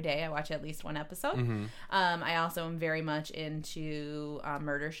literally every day. I watch at least one episode. Mm-hmm. I also am very much into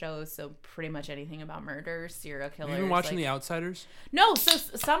murder shows, so pretty much anything about murders, serial killers. Have you been watching The Outsiders? No, so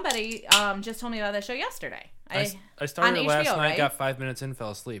somebody just told me about that show yesterday. I started it last HBO, night, right? got 5 minutes in,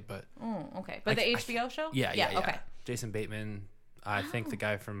 fell asleep, but... Oh, okay. But the HBO show? Yeah. Okay. Jason Bateman, I think the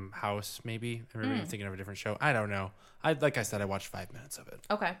guy from House, maybe. I remember thinking of a different show. I don't know. Like I said, I watched 5 minutes of it.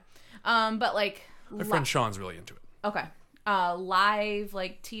 Okay. But like... My friend Sean's really into it. Okay. Live,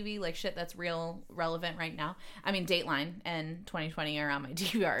 like TV, like shit that's real relevant right now. I mean, Dateline and 2020 are on my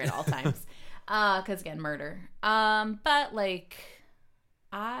DVR at all times. Because again, murder. But like,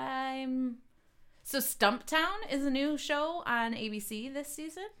 So Stumptown is a new show on ABC this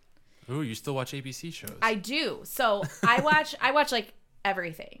season. Ooh, you still watch ABC shows? I do. So I watch like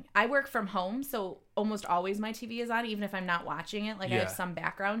everything. I work from home, so almost always my TV is on, even if I'm not watching it. Like I have some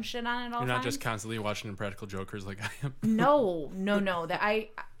background shit on at all times. You're not just constantly watching Impractical Jokers like I am. No.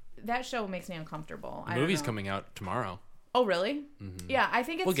 That show makes me uncomfortable. The movie's coming out tomorrow. Oh, really? Mm-hmm. Yeah, I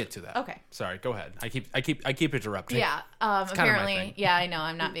think it's... We'll get to that. Okay. Sorry, go ahead. I keep interrupting. Yeah, apparently. Yeah, I know.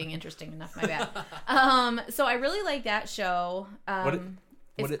 I'm not being interesting enough. My bad. So I really like that show.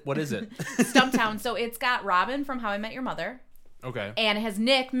 What is it? Stumptown. So it's got Robin from How I Met Your Mother. Okay. And it has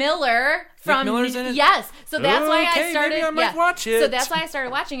Nick Miller from... Nick Miller's in it? Yes. So that's why I started... Maybe I might watch it. So that's why I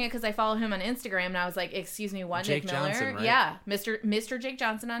started watching it, because I follow him on Instagram, and I was like, excuse me, what? Jake Nick Miller? Johnson, right? Yeah. Mr. Jake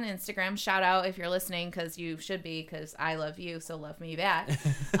Johnson on Instagram. Shout out if you're listening, because you should be, because I love you, so love me back.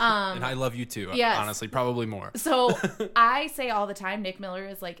 And I love you too, yes. Honestly. Probably more. So I say all the time, Nick Miller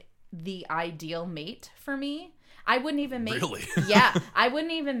is like the ideal mate for me. I wouldn't even make... Really? Yeah. I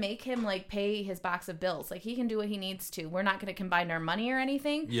wouldn't even make him, like, pay his box of bills. Like, he can do what he needs to. We're not going to combine our money or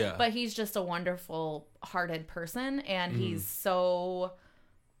anything. Yeah. But he's just a wonderful-hearted person, and he's so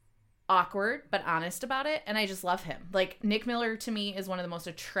awkward but honest about it, and I just love him. Like, Nick Miller, to me, is one of the most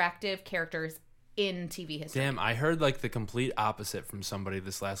attractive characters in TV history. Damn, I heard, like, the complete opposite from somebody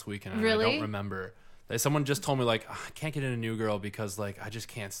this last weekend, and Really? I don't remember. Someone just told me, like, I can't get in a New Girl because, like, I just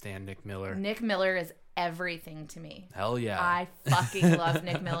can't stand Nick Miller. Nick Miller is everything to me. Hell yeah. I fucking love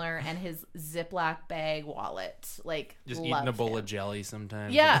Nick Miller and his Ziploc bag wallet. Like, just eating a bowl of jelly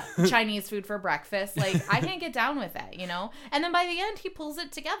sometimes. Yeah, Chinese food for breakfast. Like, I can't get down with that, you know? And then by the end, he pulls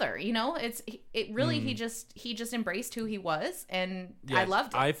it together, you know? He just embraced who he was, and I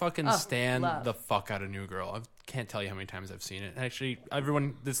loved it. I fucking stand the fuck out of New Girl. I can't tell you how many times I've seen it. Actually,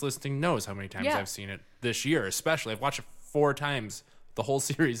 everyone that's listening knows how many times I've seen it this year, especially. I've watched it 4 times. The whole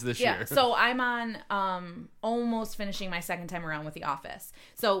series this year. So I'm on almost finishing my second time around with The Office.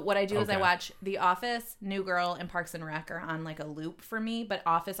 So what I do is I watch The Office, New Girl, and Parks and Rec are on like a loop for me, but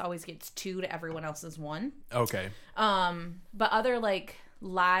Office always gets 2 to everyone else's 1. Okay. But other like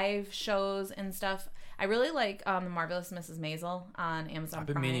live shows and stuff, I really like The Marvelous Mrs. Maisel on Amazon Prime. I've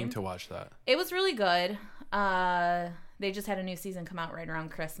been meaning to watch that. It was really good. They just had a new season come out right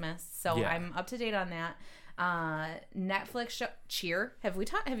around Christmas, so I'm up to date on that. Netflix show Cheer. Have you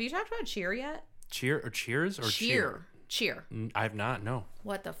talked about Cheer yet? Cheer or Cheers or Cheer? Cheer. I have not. No.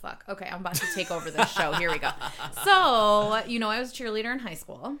 What the fuck? Okay, I'm about to take over this show. Here we go. So, you know, I was a cheerleader in high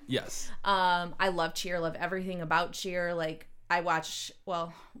school. Yes. I love Cheer. Love everything about Cheer. Like, I watch,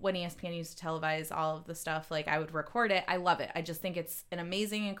 when ESPN used to televise all of the stuff, like, I would record it. I love it. I just think it's an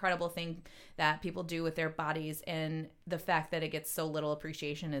amazing, incredible thing that people do with their bodies, and the fact that it gets so little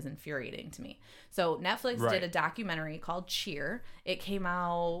appreciation is infuriating to me. So Netflix did a documentary called Cheer. It came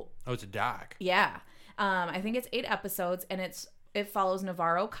out... Oh, it's a doc. Yeah. I think it's 8 episodes, and it follows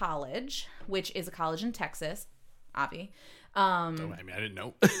Navarro College, which is a college in Texas, Avi. I didn't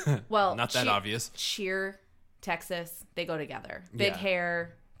know. Well, not that obvious. Cheer, Texas, they go together. Big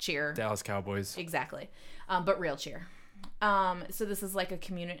hair, cheer. Dallas Cowboys. Exactly. But real cheer. So this is like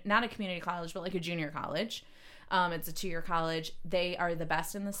not a community college, but like a junior college. It's a 2-year college. They are the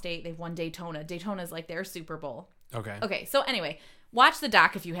best in the state. They've won Daytona. Daytona is like their Super Bowl. Okay. So anyway, watch the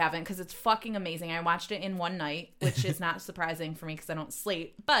doc if you haven't, because it's fucking amazing. I watched it in one night, which is not surprising for me because I don't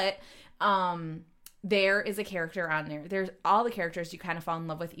sleep. But there is a character on there. There's all the characters you kind of fall in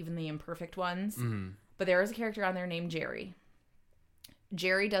love with, even the imperfect ones. But there is a character on there named Jerry.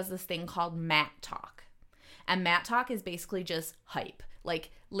 Jerry does this thing called Matt Talk. And Matt Talk is basically just hype.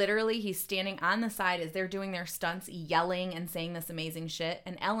 Like, literally, he's standing on the side as they're doing their stunts, yelling and saying this amazing shit.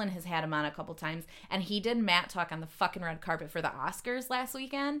 And Ellen has had him on a couple times. And he did Matt Talk on the fucking red carpet for the Oscars last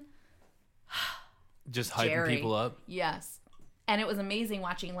weekend. Just hyping Jerry. people up. Yes. And it was amazing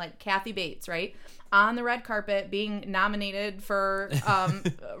watching, like, Kathy Bates, right? On the red carpet, being nominated for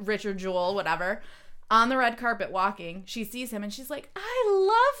Richard Jewell, whatever. On the red carpet walking, she sees him and she's like, I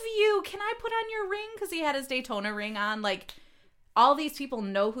love you. Can I put on your ring? Because he had his Daytona ring on. Like, all these people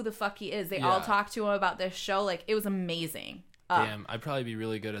know who the fuck he is. They all talk to him about this show. Like, it was amazing. Damn, I'd probably be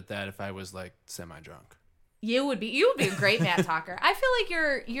really good at that if I was, like, semi-drunk. You would be a great Matt Talker. I feel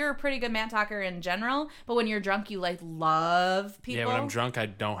like you're a pretty good Matt Talker in general, but when you're drunk, you like love people. Yeah, when I'm drunk, I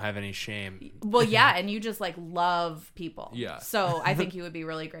don't have any shame. Well, yeah, and you just like love people. Yeah. So I think you would be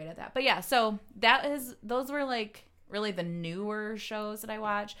really great at that. But yeah, so those were like really the newer shows that I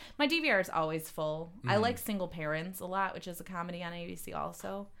watch. My DVR is always full. I like Single Parents a lot, which is a comedy on ABC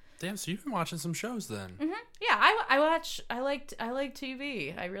also. Damn, so you've been watching some shows then. Yeah, I like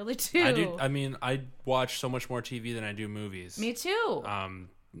TV. I really do. I do. I mean, I watch so much more TV than I do movies. Me too.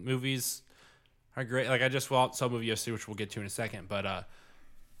 Movies are great. Like, I just saw a movie yesterday, which we'll get to in a second. But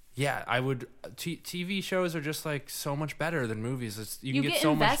yeah, I would. TV shows are just like so much better than movies. You can get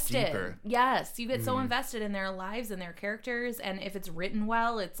so invested. much deeper. Yes, you get so invested in their lives and their characters, and if it's written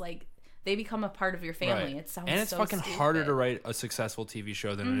well, it's like they become a part of your family. Right. It sounds and it's so fucking stupid. harder to write a successful TV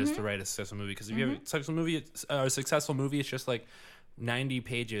show than it is to write a successful movie. Because if you have a successful movie, it's just like 90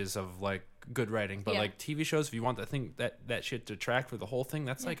 pages of like good writing. But like TV shows, if you want that shit to track for the whole thing,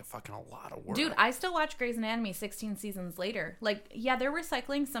 that's like a lot of work. Dude, I still watch Grey's Anatomy 16 seasons later. Like, yeah, they're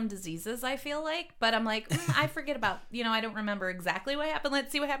recycling some diseases, I feel like, but I'm like, I forget about, I don't remember exactly what happened.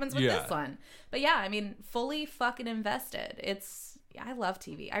 Let's see what happens with this one. But yeah, I mean, fully fucking invested. I love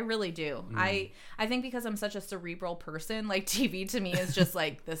TV. I really do. I think because I'm such a cerebral person, like TV to me is just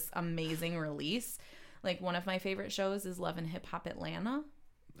like this amazing release. Like, one of my favorite shows is Love and Hip Hop Atlanta.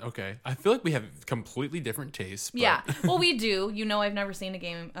 Okay. I feel like we have completely different tastes. But... Yeah. Well, we do. I've never seen a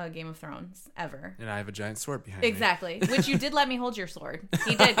Game of Thrones ever. And I have a giant sword behind me. Exactly. Which you did let me hold your sword.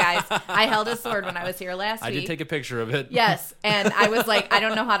 He did, guys. I held his sword when I was here last week. I did take a picture of it. Yes. And I was like, I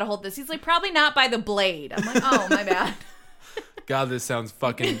don't know how to hold this. He's like, probably not by the blade. I'm like, oh, my bad. God, this sounds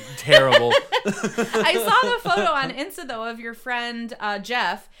fucking terrible. I saw the photo on Insta though of your friend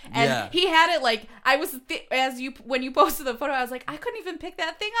Jeff, and he had it like when you posted the photo, I was like, I couldn't even pick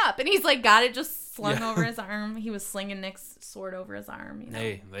that thing up, and he's like got it just slung over his arm. He was slinging Nick's sword over his arm.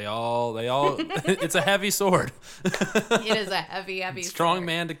 Hey, they all. It's a heavy sword. It is a heavy strong sword.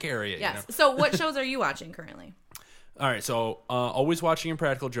 Man to carry it. Yes. So, what shows are you watching currently? All right, so always watching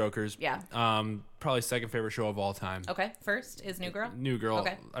Impractical Jokers. Yeah. Probably second favorite show of all time. Okay. First is New Girl. New Girl.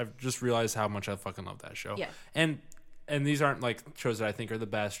 Okay. I've just realized how much I fucking love that show. Yeah. And these aren't like shows that I think are the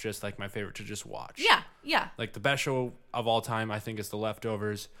best, just like my favorite to just watch. Yeah. Yeah. Like the best show of all time, I think, is The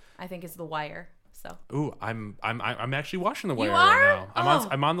Leftovers. I think it's The Wire. So. Ooh, I'm actually watching The Wire you are? right now.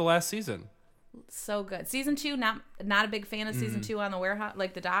 I'm on the last season. So good. Season 2, not a big fan of season 2 on the warehouse,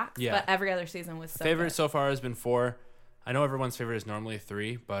 like the docs. Yeah. But every other season was so Favorite good. so far has been 4. I know everyone's favorite is normally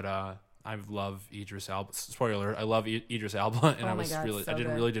 3, but I love Idris Elba. Spoiler alert, I love Idris Elba, and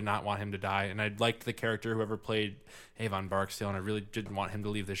I did not want him to die, and I liked the character whoever played Avon Barksdale, and I really didn't want him to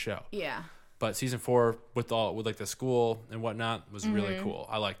leave the show. Yeah. But season 4 with like the school and whatnot was really cool.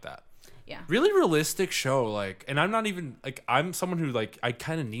 I like that. Yeah. Really realistic show, like, and I'm not even like, I'm someone who like, I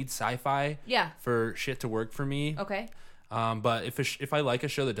kind of need sci-fi for shit to work for me. Okay. But if I like a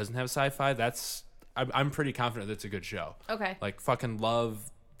show that doesn't have sci-fi, I'm pretty confident that's a good show. Okay. Like, fucking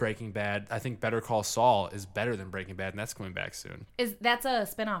love Breaking Bad. I think Better Call Saul is better than Breaking Bad, and that's coming back soon. That's a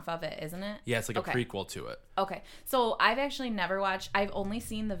spinoff of it, isn't it? Yeah, it's like a prequel to it. Okay. So I've actually never watched. I've only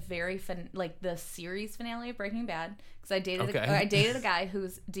seen the the series finale of Breaking Bad because I dated a guy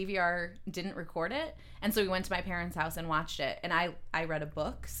whose DVR didn't record it, and so we went to my parents' house and watched it. And I read a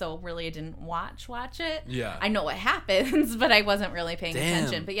book, so really I didn't watch it. Yeah. I know what happens, but I wasn't really paying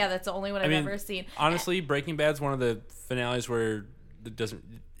attention. But yeah, that's the only one I've ever seen. Honestly, Breaking Bad's one of the finales where it doesn't.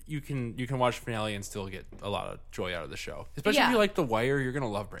 You can watch the finale and still get a lot of joy out of the show. Especially if you like The Wire, you're going to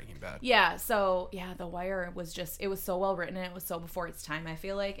love Breaking Bad. Yeah, so, The Wire was it was so well written and it was so before its time, I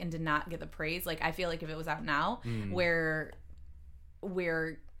feel like, and did not get the praise. Like, I feel like if it was out now, where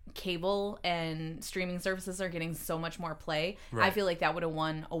cable and streaming services are getting so much more play, Right. I feel like that would have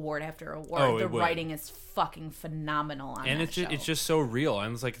won award after award. Oh, the it would. writing is fucking phenomenal on And that show. it's just so real.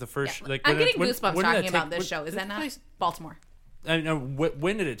 And it's like the first, Yeah. like I'm when getting goosebumps when did talking that about take- this when- show. Is did that it not place- Baltimore? I know.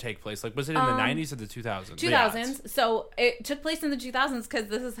 When did it take place? Like, was it in the 90s or the 2000s? 2000s. So it took place in the 2000s because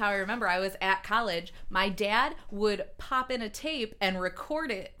this is how I remember. I was at college. My dad would pop in a tape and record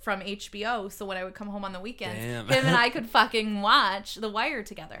it from HBO. So when I would come home on the weekends, Damn. him and I could fucking watch The Wire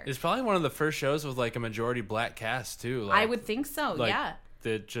together. It's probably one of the first shows with like a majority black cast too. Like, I would think so. like, yeah.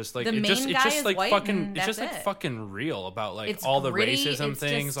 That just like The it just main it's guy just is like white fucking and it's that's just like it. fucking real about like It's all the gritty, racism it's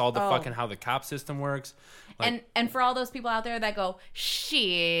things, just- all the oh. fucking how the cop system works. Like, And for all those people out there that go,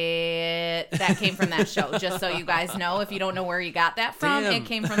 shit, that came from that show. Just so you guys know, if you don't know where you got that from, Damn. it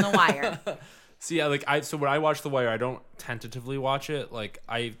came from The Wire. see, yeah, like so when I watch The Wire, I don't tentatively watch it. Like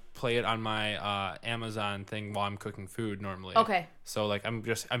I play it on my Amazon thing while I'm cooking food normally. Okay. So like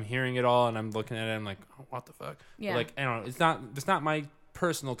I'm hearing it all and I'm looking at it. I'm like, oh, what the fuck? Yeah. But, like I don't know. It's not my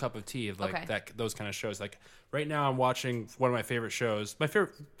personal cup of tea of like Okay. those kind of shows. Like right now, I'm watching one of my favorite shows.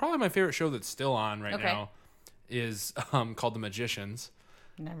 Probably my favorite show that's still on right Okay. now is called The Magicians.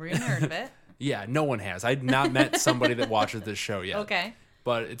 Never even heard of it. Yeah, no one has. I'd not met somebody that watches this show yet. Okay.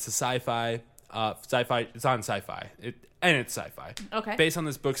 But it's a sci-fi. It's on sci-fi. It's sci-fi. Okay. Based on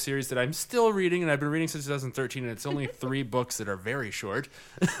this book series that I'm still reading, and I've been reading since 2013, and it's only 3 books that are very short.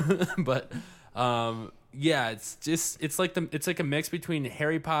 But yeah, it's like a mix between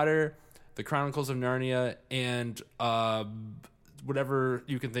Harry Potter, The Chronicles of Narnia, and whatever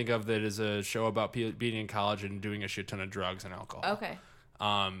you can think of that is a show about being in college and doing a shit ton of drugs and alcohol. Okay.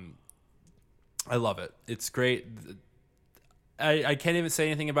 I love it. It's great. I can't even say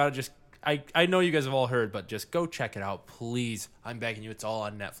anything about it. Just I know you guys have all heard, but just go check it out, please. I'm begging you. It's all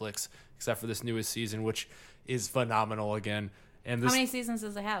on Netflix, except for this newest season, which is phenomenal again. And this, How many seasons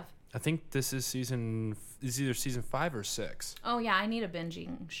does it have? I think this is either season 5 or 6. Oh yeah, I need a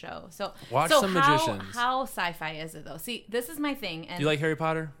binging show. So Watch so some how, Magicians. How sci-fi is it though? See, this is my thing. And Do you like Harry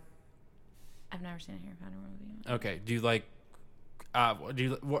Potter? I've never seen a Harry Potter movie. Okay. Do you like?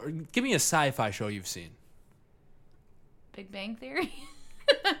 Give me a sci-fi show you've seen. Big Bang Theory.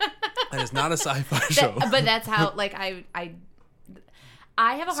 That is not a sci-fi show. But that's how like I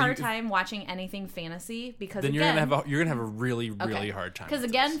have a So hard you- time watching anything fantasy because Then again, you're gonna have a really hard time. Because with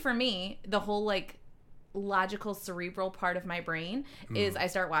again, this. for me, the whole like logical cerebral part of my brain is I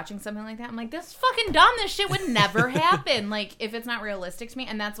start watching something like that. I'm like, this is fucking dumb. This shit would never happen. Like if it's not realistic to me,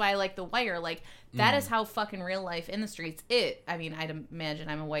 and that's why I like The Wire. Like that is how fucking real life in the streets. I mean, I'd imagine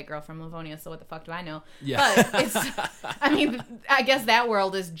I'm a white girl from Livonia, so what the fuck do I know? Yeah. But it's. I mean, I guess that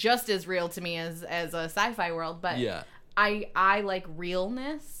world is just as real to me as a sci-fi world. But Yeah. I like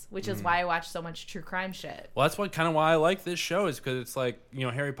realness, which is why I watch so much true crime shit. Well, that's why I like this show is because it's like, you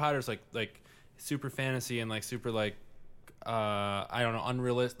know, Harry Potter's like super fantasy and like super like I don't know,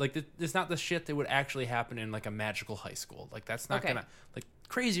 unrealistic. Like it's not the shit that would actually happen in like a magical high school. Like that's not Okay. gonna like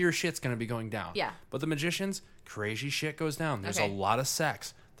crazier shit's gonna be going down. Yeah. But the Magicians, crazy shit goes down. There's Okay. a lot of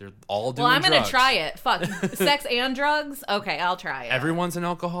sex. They're all doing. Well, I'm gonna drugs. try it. Fuck, sex and drugs. Okay, I'll try it. Everyone's an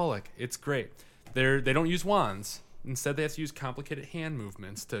alcoholic. It's great. They don't use wands. Instead, they have to use complicated hand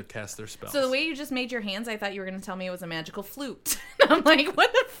movements to cast their spells. So the way you just made your hands, I thought you were gonna tell me it was a magical flute. I'm like,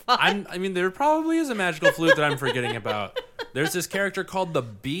 what the fuck? I mean, there probably is a magical flute that I'm forgetting about. There's this character called the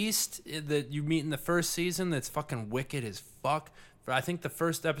Beast that you meet in the first season that's fucking wicked as fuck. I think the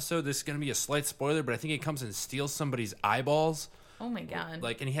first episode, this is going to be a slight spoiler, but I think he comes and steals somebody's eyeballs. Oh my god.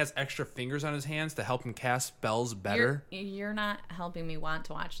 Like, and he has extra fingers on his hands to help him cast spells better. You're not helping me want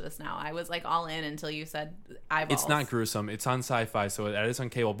to watch this now. I was like all in until you said eyeballs. It's not gruesome. It's on Sci-Fi, so that is on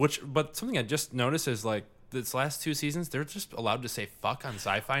cable. But something I just noticed is like this last 2 seasons, they're just allowed to say fuck on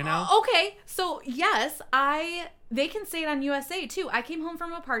Sci-Fi now. Okay, so yes, they can say it on USA too. I came home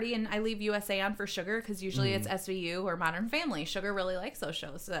from a party and I leave USA on for Sugar because usually it's SVU or Modern Family. Sugar really likes those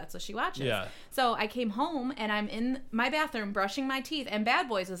shows, so that's what she watches. Yeah. So I came home and I'm in my bathroom brushing my teeth and Bad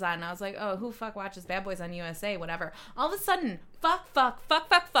Boys was on. And I was like, oh, who fuck watches Bad Boys on USA? Whatever. All of a sudden,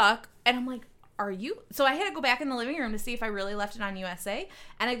 fuck, and I'm like, are you? So I had to go back in the living room to see if I really left it on USA.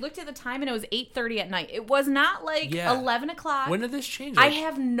 And I looked at the time and it was 8:30 at night. It was not like 11 o'clock. When did this change? I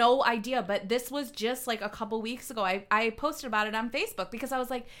have no idea, but this was just like a couple weeks ago. I posted about it on Facebook because I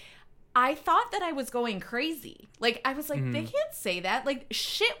was like, I thought that I was going crazy. Like, I was like, they can't say that. Like,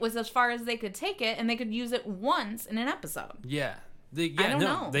 shit was as far as they could take it and they could use it once in an episode. Yeah. I don't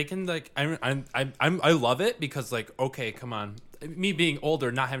know. They can like I love it because like okay, come on, me being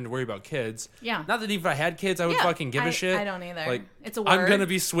older, not having to worry about kids. Yeah. Not that even if I had kids, I would fucking give a shit. I don't either. Like it's a word. I'm gonna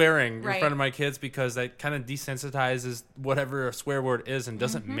be swearing in Right. front of my kids because that kind of desensitizes whatever a swear word is and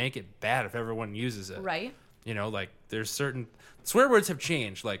doesn't Mm-hmm. make it bad if everyone uses it. Right. You know, like there's certain swear words have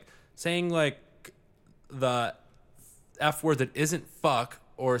changed. Like saying like the F word that isn't fuck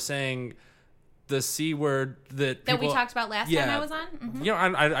or saying the C word that That we people- talked about last time I was on? You know,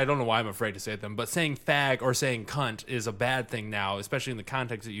 I don't know why I'm afraid to say them, but saying fag or saying cunt is a bad thing now, especially in the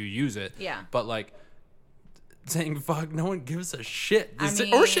context that you use it. Yeah. But like saying fuck, no one gives a shit. I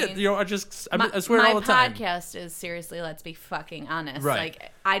Or shit, mean, you know, I swear all the time. My podcast is seriously, let's be fucking honest. Right.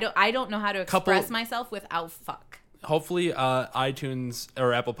 Like I don't know how to express myself without fuck. Hopefully, iTunes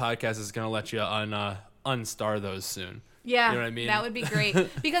or Apple Podcasts is going to let you unstar those soon. Yeah, You know what I mean? that would be great.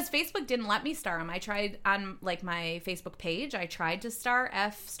 Because Facebook didn't let me star them. I tried on like my Facebook page. I tried to star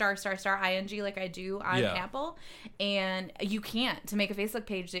F star ing like I do on Apple, and you can't. To make a Facebook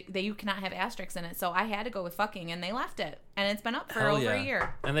page, that you cannot have asterisks in it. So I had to go with fucking, and they left it, and it's been up for Hell over yeah. a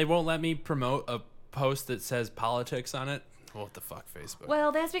year. And they won't let me promote a post that says politics on it. What the fuck, Facebook?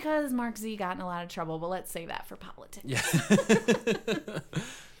 Well, that's because Mark Z got in a lot of trouble. But let's save that for politics. Yeah.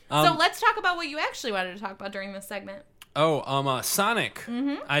 So let's talk about what you actually wanted to talk about during this segment. Sonic.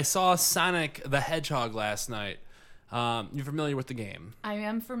 Mm-hmm. I saw Sonic the Hedgehog last night. You familiar with the game? I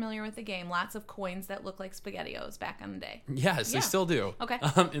am familiar with the game. Lots of coins that look like SpaghettiOs back in the day. Yes, they still do. Okay.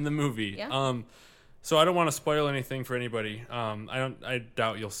 In the movie. Yeah. So I don't want to spoil anything for anybody. I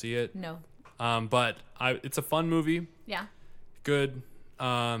doubt you'll see it. No. But it's a fun movie. Yeah. Good.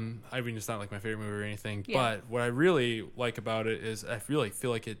 I mean, it's not like my favorite movie or anything, Yeah. but what I really like about it is I really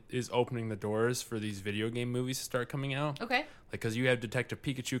feel like it is opening the doors for these video game movies to start coming out. Okay. Like, because you had Detective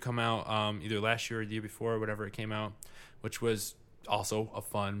Pikachu come out either last year or the year before, whatever it came out, which was also a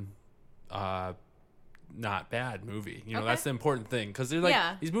fun, not bad movie. You know, Okay. that's the important thing because they're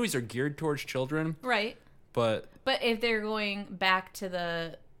like these movies are geared towards children, Right. but if they're going back to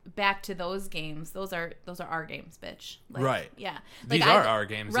those games, those are our games, bitch. Like, Right. Yeah. These are our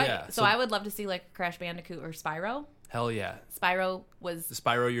games, right. yeah. So I would love to see like Crash Bandicoot or Spyro. hell yeah, Spyro was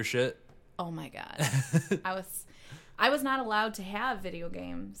Spyro your shit. oh my god. I was not allowed to have video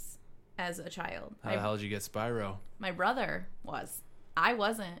games as a child. How the hell did you get Spyro? My brother was. I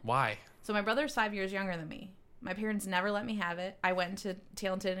wasn't. Why? So my brother's 5 years younger than me. My parents never let me have it. I went into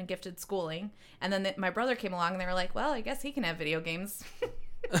talented and gifted schooling, and then my brother came along, and they were like, "Well, I guess he can have video games."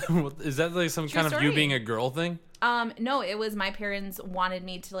 Is that like some True kind of story. you being a girl thing? No, it was my parents wanted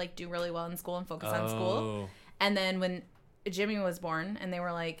me to like do really well in school and focus on school. Oh. And then when Jimmy was born, and they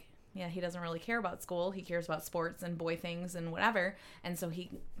were like, "Yeah, he doesn't really care about school. He cares about sports and boy things and whatever." And so he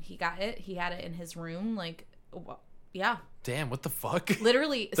got it. He had it in his room, like, yeah, Damn, what the fuck?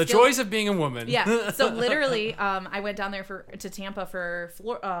 literally. The joys of being a woman. Yeah. So literally, I went down there to Tampa for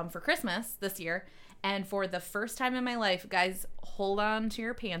Christmas this year, and for the first time in my life, guys, hold on to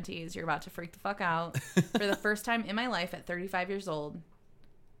your panties. You're about to freak the fuck out. For the first time in my life, at 35 years old,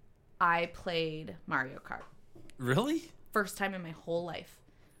 I played Mario Kart. Really? First time in my whole life.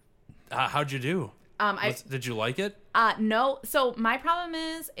 How'd you do? Did you like it? No. So my problem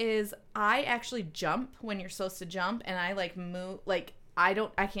is I actually jump when you're supposed to jump, and I like move like. I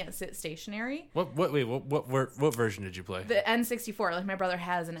can't sit stationary. What version did you play? The N64, like my brother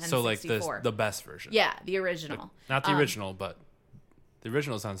has an N64. So like the best version. Yeah, the original. Not the original, but the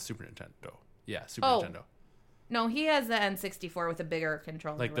original is on Super Nintendo. Yeah, Super Nintendo. No, he has the N64 with a bigger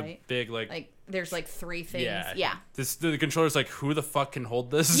controller, Like the right? big like there's like three things. yeah. Yeah. The controller's like, who the fuck can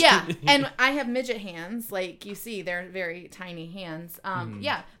hold this? Yeah, and I have midget hands, like you see, they're very tiny hands.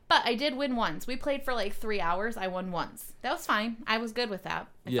 Yeah, but I did win once. We played for like 3 hours. I won once. That was fine. I was good with that.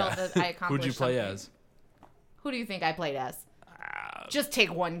 I felt that I accomplished Who'd you play something. as? Who do you think I played as? Just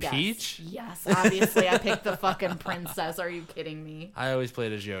take one guess. Peach? Yes, obviously I picked the fucking princess. Are you kidding me? I always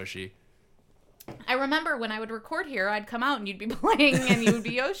played as Yoshi. I remember when I would record here, I'd come out and you'd be playing and you would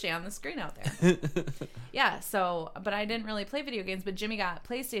be Yoshi on the screen out there. Yeah, so, but I didn't really play video games, but Jimmy got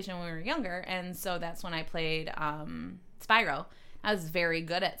PlayStation when we were younger, and so that's when I played Spyro. I was very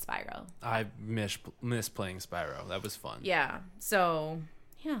good at Spyro. I miss playing Spyro. That was fun. Yeah, so,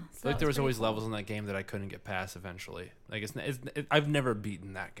 yeah. I feel like there was always levels in that game that I couldn't get past eventually. Like I've never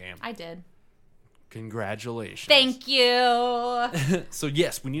beaten that game. I did. Congratulations. Thank you. So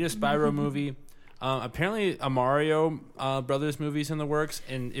yes, we need a Spyro movie. Apparently a Mario Brothers movie's in the works,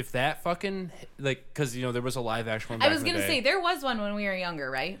 and if that fucking like, because there was a live action one. I Back was in the gonna day. say there was one when we were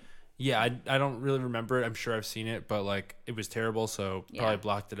younger, right? Yeah, I don't really remember it. I'm sure I've seen it, but like it was terrible, so Yeah. probably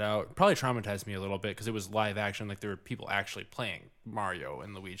blocked it out. Probably traumatized me a little bit because it was live action. Like there were people actually playing Mario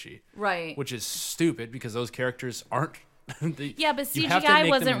and Luigi, Right. which is stupid because those characters aren't. Yeah, but you have to CGI make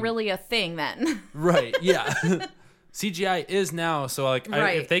wasn't them- really a thing then. Right. Yeah. CGI is now, so like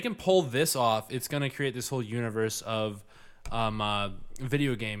Right. if they can pull this off, it's gonna create this whole universe of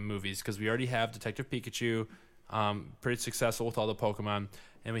video game movies because we already have Detective Pikachu, pretty successful with all the Pokemon,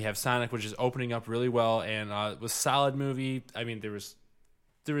 and we have Sonic, which is opening up really well and it was a solid movie. I mean, there was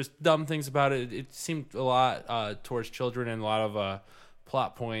dumb things about it. It seemed a lot towards children, and a lot of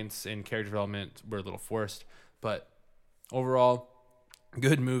plot points and character development were a little forced, but overall,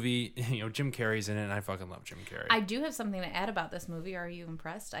 good movie. You know, Jim Carrey's in it, and I fucking love Jim Carrey. I do have something to add about this movie. Are you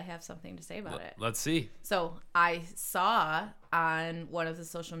impressed? I have something to say about it. Let's see. So I saw on one of the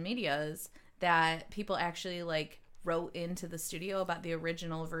social medias that people actually like wrote into the studio about the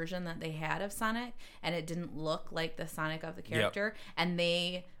original version that they had of Sonic, and it didn't look like the Sonic of the character. And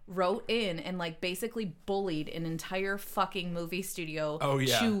they wrote in and like basically bullied an entire fucking movie studio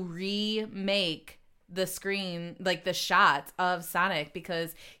to remake the screen, like the shots of Sonic,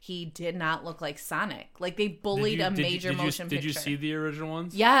 because he did not look like Sonic. Like they bullied a major motion picture. Did you see the original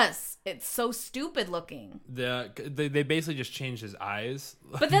ones? Yes, it's so stupid looking. They basically just changed his eyes.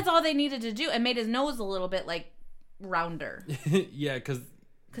 But that's all they needed to do, and made his nose a little bit like rounder. Yeah, because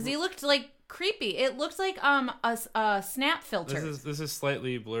he looked like creepy. It looked like a snap filter. this is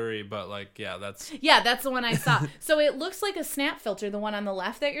slightly blurry, but like that's the one I saw. So it looks like a snap filter, the one on the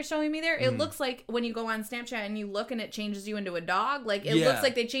left that you're showing me there. It looks like when you go on Snapchat and you look and it changes you into a dog. Like it looks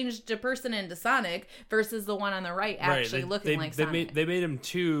like they changed a person into Sonic versus the one on the right actually looking like Sonic. They made him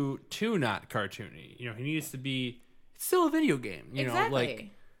too not cartoony. You know, he needs to be. It's still a video game. You know, like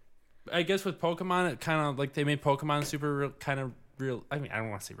I guess with Pokemon, it kind of like they made Pokemon super kind of real. I mean, I don't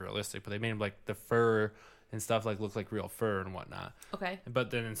want to say realistic, but they made him like the fur and stuff like look like real fur and whatnot. Okay. But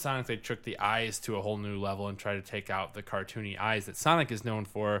then in Sonic, they took the eyes to a whole new level and tried to take out the cartoony eyes that Sonic is known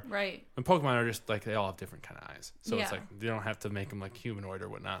for. Right. And Pokemon are just like they all have different kind of eyes, so it's Yeah. like they don't have to make them like humanoid or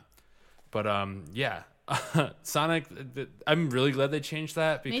whatnot. But Sonic. I'm really glad they changed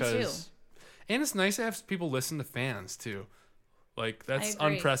that because. Me too. And it's nice to have people listen to fans too. Like that's I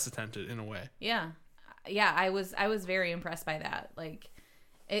agree. unprecedented in a way. Yeah. I was very impressed by that. Like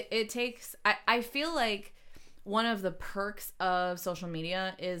it takes I feel like one of the perks of social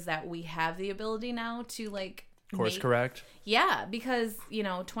media is that we have the ability now to like Course correct. Yeah, because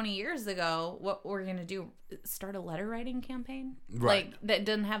 20 years ago, what we're gonna do, start a letter writing campaign, Right? Like that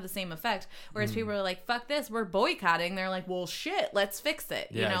didn't have the same effect. Whereas people are like, "Fuck this, we're boycotting." They're like, "Well, shit, let's fix it."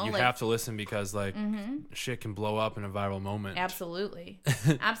 Yeah, you like, have to listen because like shit can blow up in a viral moment. Absolutely,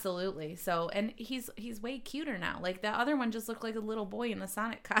 absolutely. So, and he's way cuter now. Like the other one just looked like a little boy in the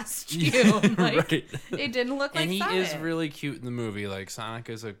Sonic costume. Like, Right. It didn't look like And he Sonic. is really cute in the movie. Like Sonic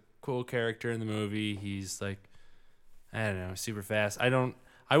is a cool character in the movie. He's like, I don't know, super fast.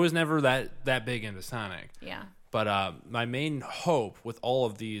 I was never that big into Sonic. Yeah. But my main hope with all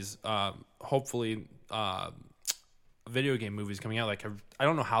of these, hopefully, video game movies coming out, like I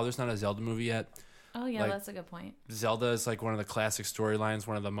don't know how there's not a Zelda movie yet. Oh yeah, Like, that's a good point. Zelda is like one of the classic storylines,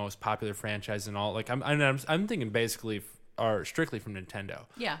 one of the most popular franchises and all. Like I'm thinking basically or strictly from Nintendo.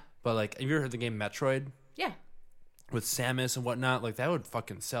 Yeah. But like, have you ever heard the game Metroid Yeah. with Samus and whatnot? Like that would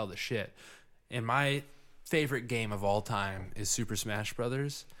fucking sell the shit. And my favorite game of all time is Super Smash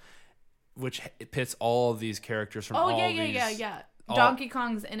Brothers, which pits all of these characters from all these. Yeah. Donkey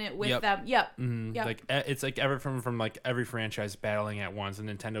Kong's in it with them. Yep. Mm-hmm. Yep. Like it's like from like every franchise battling at once, and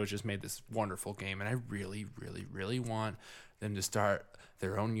Nintendo's just made this wonderful game, and I really, really, really want them to start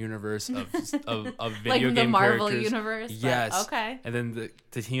their own universe of video like game the Marvel characters. universe. Yes. Okay. And then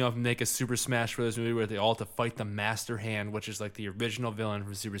to team up and make a Super Smash Bros. Movie where they all have to fight the Master Hand, which is like the original villain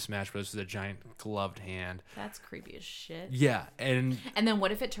from Super Smash Bros. With a giant gloved hand. That's creepy as shit. Yeah, and then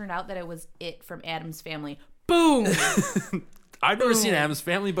what if it turned out that it was it from Addams Family? Boom. I've never seen Addams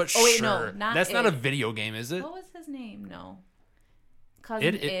Family, but Oh, wait, sure, no, not that's It. not a video game, is it? What was his name? No.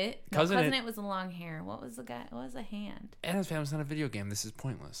 Cousin It. No, Cousin Cousin It. It was the long hair. What was the guy? What was the hand? Addams Family's not a video game. This is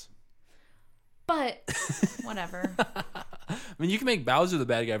pointless. But whatever. I mean, you can make Bowser the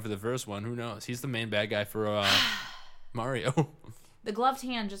bad guy for the first one. Who knows? He's the main bad guy for Mario. The gloved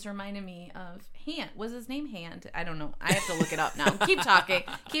hand just reminded me of Hand. Was his name Hand? I don't know. I have to look it up now. Keep talking.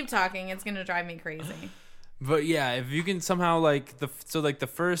 Keep talking. It's gonna drive me crazy. But yeah, if you can somehow like the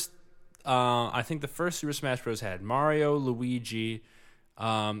first, I think the first Super Smash Bros. Had Mario, Luigi,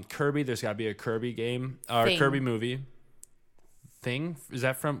 Kirby. There's got to be a Kirby game or Thing. Kirby movie. Thing, is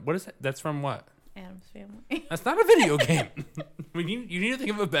that from what is that? That's from what? Addams Family. That's not a video game. You need to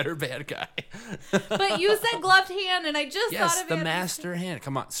think of a better bad guy. But you said gloved hand, and I just thought of the Addams. master hand.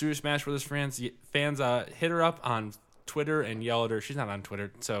 Come on, Super Smash Brothers fans, hit her up on Twitter and yell at her. She's not on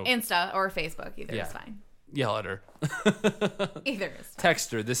Twitter, so Insta or Facebook, either Yeah. is fine. yell at her. Either is fine.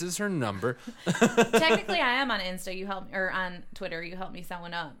 Text her. This is her number. Technically, I am on Insta. You helped, or on Twitter. You helped me set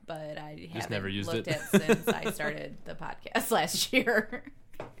one up, but I haven't never used looked it. at since I started the podcast last year.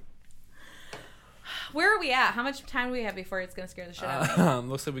 Where are we at? How much time do we have before it's going to scare the shit out of me?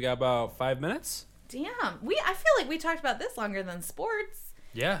 Looks like we got about 5 minutes. Damn, I feel like we talked about this longer than sports.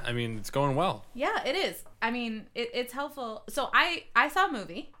 Yeah, I mean, it's going well. Yeah, it is. I mean, it's helpful. So I saw a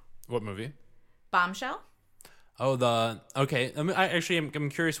movie, What movie? Bombshell. Oh, okay. I'm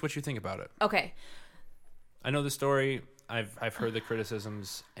curious what you think about it. Okay, I know the story. I've heard the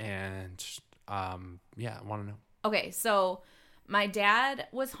criticisms, and yeah, I want to know. okay. So my dad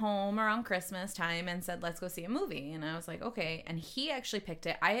was home around Christmas time and said, let's go see a movie. And I was like, okay. And he actually picked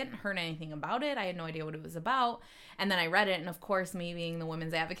it. I hadn't heard anything about it. I had no idea what it was about. And then I read it. And of course, me being the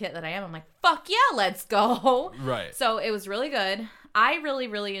women's advocate that I am, I'm like, fuck yeah, let's go. Right. So it was really good. I really,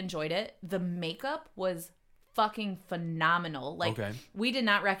 really enjoyed it. The makeup was fucking phenomenal. Like, Okay. we did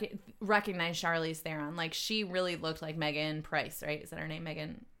not recognize Charlize Theron. Like, she really looked like Megan Price, right? Is that her name?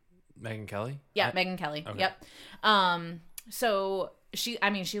 Megyn Kelly? Yeah, Megyn Kelly. Okay. Yep. So she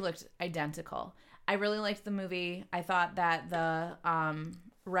looked identical. I really liked the movie. I thought that the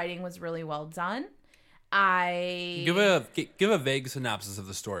writing was really well done. Give a vague synopsis of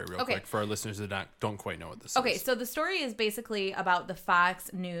the story real Okay. quick for our listeners that don't quite know what this is. Okay, so the story is basically about the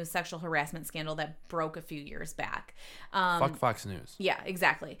Fox News sexual harassment scandal that broke a few years back. Fuck Fox News. Yeah,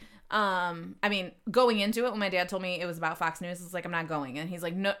 exactly. I mean, going into it, when my dad told me it was about Fox News, it's like, I'm not going. And he's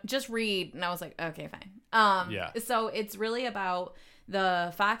like, no, just read. And I was like, okay, fine. Yeah. So it's really about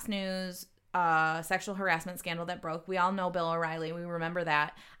the Fox News sexual harassment scandal that broke. We all know Bill O'Reilly. We remember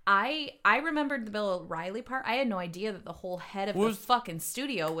that. I remembered the Bill O'Reilly part. I had no idea that the whole head of the fucking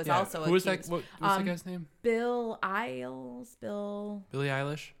studio was also Who was accused. that? What was the guy's name? Bill Isles. Billie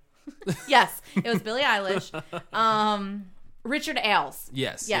Eilish? Yes, it was Billie Eilish. Richard Ailes.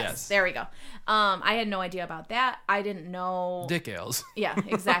 Yes. There we go. I had no idea about that. I didn't know. Dick Ailes. Yeah,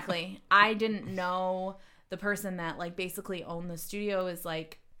 exactly. I didn't know the person that like basically owned the studio is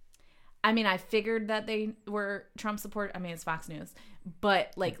like. I mean, I figured that they were Trump support. I mean, it's Fox News,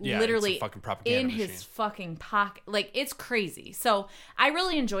 but like literally it's a fucking propaganda in machine. his fucking pocket. Like, it's crazy. So I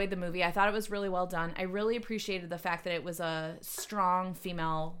really enjoyed the movie. I thought it was really well done. I really appreciated the fact that it was a strong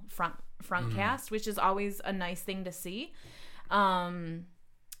female front cast, which is always a nice thing to see. What's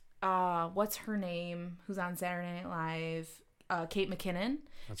her name? Who's on Saturday Night Live? Kate McKinnon.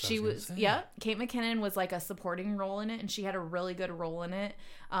 She was Kate McKinnon was like a supporting role in it, and she had a really good role in it.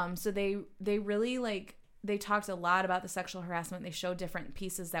 So they really like they talked a lot about the sexual harassment. They showed different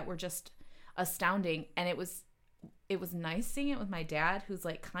pieces that were just astounding, and it was nice seeing it with my dad, who's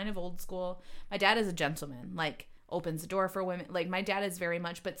like kind of old school. My dad is a gentleman, like opens the door for women. Like, my dad is very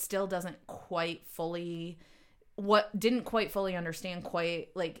much, but still didn't quite fully understand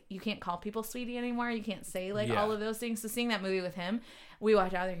like, you can't call people sweetie anymore. You can't say like all of those things. So seeing that movie with him, we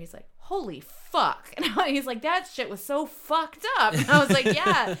walked out there, he's like, holy fuck. And he's like, that shit was so fucked up. And I was like,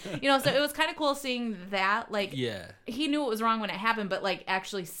 yeah. So it was kind of cool seeing that. Like, he knew it was wrong when it happened, but like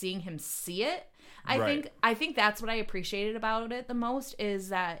actually seeing him see it. I think that's what I appreciated about it the most, is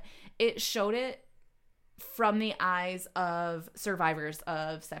that it showed it from the eyes of survivors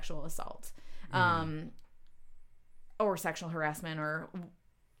of sexual assault. Or sexual harassment, or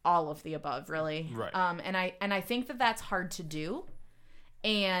all of the above, really. Right. And I think that that's hard to do,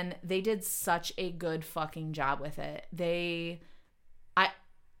 and they did such a good fucking job with it.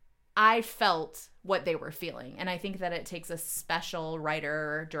 I felt what they were feeling, and I think that it takes a special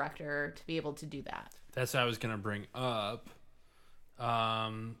writer or director to be able to do that. That's what I was gonna bring up,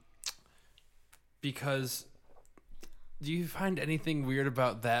 because do you find anything weird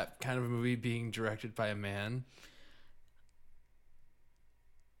about that kind of a movie being directed by a man?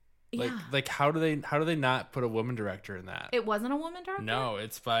 Like how do they not put a woman director in that? It wasn't a woman director? No,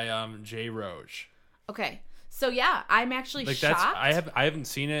 it's by Jay Roach. Okay. So yeah, I'm actually like shocked. I haven't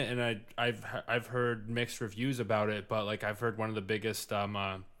seen it, and I've heard mixed reviews about it, but like I've heard one of the biggest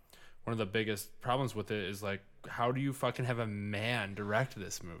problems with it is like, how do you fucking have a man direct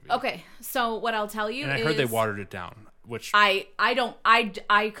this movie? Okay. So what I'll tell you is, and I heard they watered it down, which I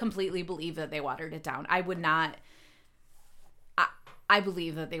completely believe that they watered it down. I would not. I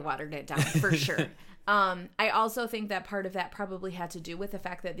believe that they watered it down for sure. I also think that part of that probably had to do with the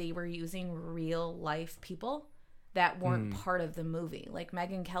fact that they were using real life people that weren't part of the movie. Like,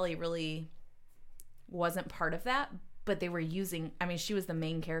 Megyn Kelly really wasn't part of that, but they were using, I mean, she was the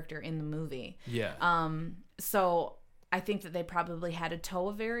main character in the movie. Yeah. So I think that they probably had to toe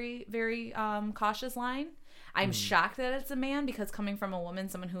a very, very cautious line. I'm shocked that it's a man, because coming from a woman,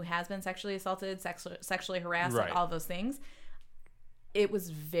 someone who has been sexually assaulted, sexually harassed, Right. all those things, it was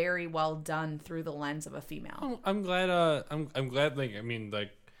very well done through the lens of a female. I'm glad. I'm glad. Like, I mean,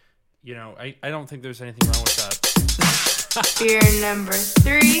 like, you know, I don't think there's anything wrong with that. Fear number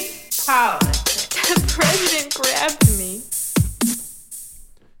 3, politics. The president grabbed me.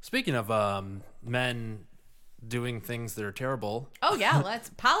 Speaking of men doing things that are terrible. Oh yeah, let's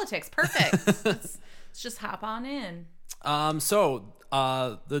politics. Perfect. let's just hop on in. So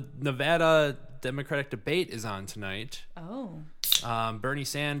the Nevada Democratic debate is on tonight. Oh. Bernie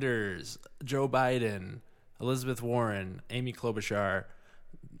Sanders, Joe Biden, Elizabeth Warren, Amy Klobuchar,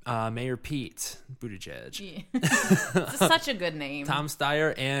 Mayor Pete Buttigieg, Yeah. It's such a good name. Tom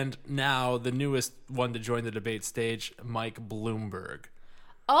Steyer, and now the newest one to join the debate stage, Mike Bloomberg.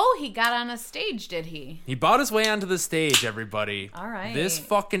 Oh, he got on a stage, did he? He bought his way onto the stage, everybody. All right. This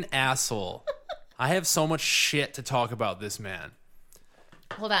fucking asshole. I have so much shit to talk about this man.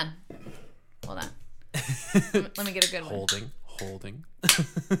 Hold on. Let me get a good one. Holding.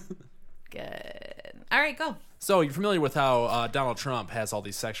 Good. All right, go. So you're familiar with how Donald Trump has all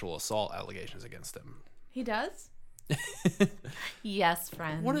these sexual assault allegations against him. He does? Yes,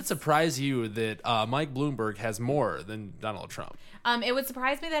 friends. Would it surprise you that Mike Bloomberg has more than Donald Trump? It would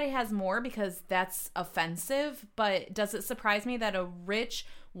surprise me that he has more, because that's offensive, but does it surprise me that a rich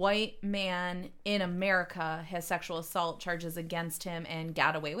white man in America has sexual assault charges against him and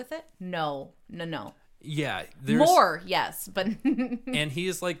got away with it? No. Yeah. More, yes, but... And he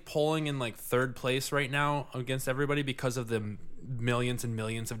is like polling in like third place right now against everybody because of the millions and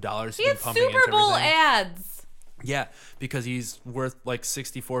millions of dollars he he's had been pumping Super into Bowl everything. ads. Yeah, because he's worth like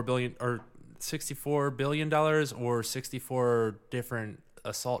 $64 billion or $64 different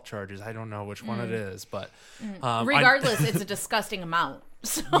assault charges. I don't know which one it is, but Regardless, it's a disgusting amount.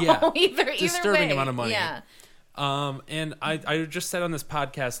 So Yeah, either disturbing way, amount of money. Yeah. And I just said on this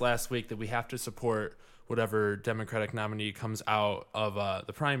podcast last week that we have to support whatever Democratic nominee comes out of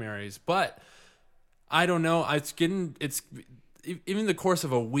the primaries, but I don't know. It's even the course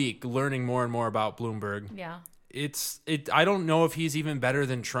of a week learning more and more about Bloomberg. Yeah. I don't know if he's even better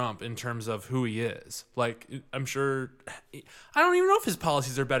than Trump in terms of who he is. Like, I'm sure, I don't even know if his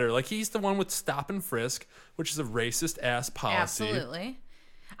policies are better. Like, he's the one with stop and frisk, which is a racist ass policy. Absolutely.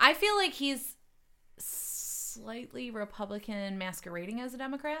 I feel like he's slightly Republican masquerading as a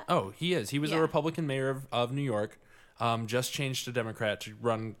Democrat. Oh, he is. He was Yeah. a Republican mayor of New York, just changed to Democrat to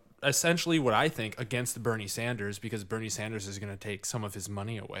run essentially what I think against Bernie Sanders, because Bernie Sanders is going to take some of his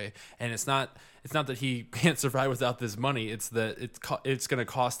money away. And it's not that he can't survive without this money. It's that it's going to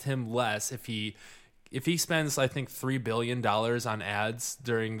cost him less if he spends, I think, $3 billion on ads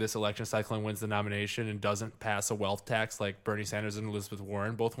during this election cycle and wins the nomination and doesn't pass a wealth tax like Bernie Sanders and Elizabeth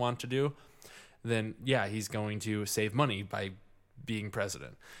Warren both want to do, then yeah, he's going to save money by being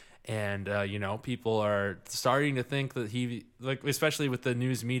president. And, people are starting to think that he, like, especially with the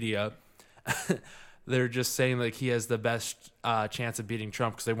news media, they're just saying like he has the best chance of beating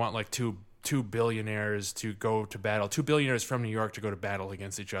Trump because they want like two billionaires to go to battle, 2 billionaires from New York to go to battle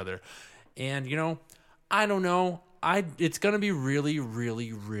against each other. And, I don't know. It's going to be really,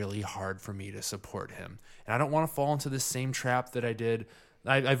 really, really hard for me to support him. And I don't want to fall into this same trap that I did.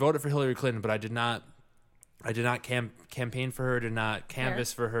 I voted for Hillary Clinton, but I did not campaign for her, did not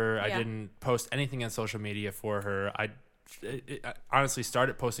canvass for her. Yeah. I didn't post anything on social media for her. I honestly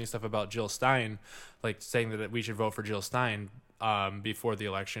started posting stuff about Jill Stein, like saying that we should vote for Jill Stein before the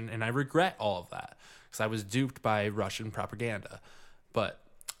election. And I regret all of that because I was duped by Russian propaganda. But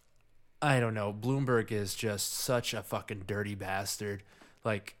I don't know. Bloomberg is just such a fucking dirty bastard.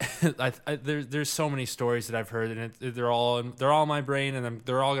 Like, there's so many stories that I've heard, and they're all in my brain, and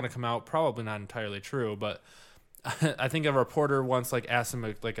they're all gonna come out. Probably not entirely true, but I think a reporter once like asked him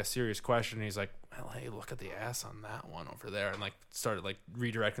a serious question, and he's like, "Well, hey, look at the ass on that one over there," and like started like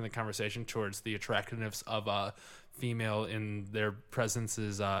redirecting the conversation towards the attractiveness of a female in their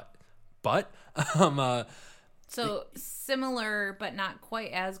presence's butt. So similar, but not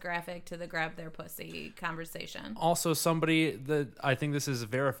quite as graphic to the grab their pussy conversation. Also, somebody that I think this is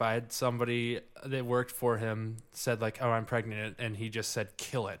verified, somebody that worked for him said like, "Oh, I'm pregnant," and he just said,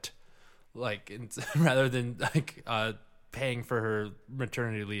 "Kill it," like rather than like paying for her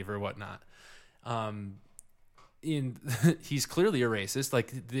maternity leave or whatnot. He's clearly a racist.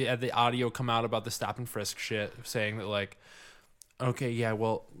 Like the audio come out about the stop and frisk shit, saying that like, okay, yeah,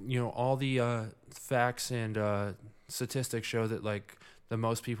 well, all the facts and statistics show that like the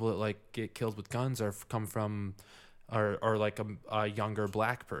most people that like get killed with guns come from are like a younger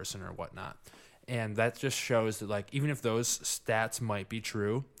black person or whatnot. And that just shows that like even if those stats might be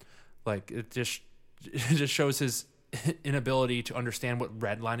true, like it just shows his inability to understand what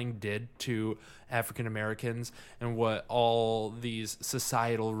redlining did to African Americans and what all these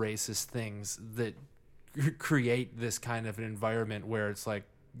societal racist things that create this kind of an environment where it's like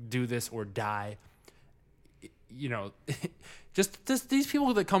do this or die. You know, just these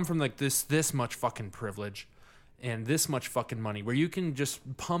people that come from like this much fucking privilege and this much fucking money, where you can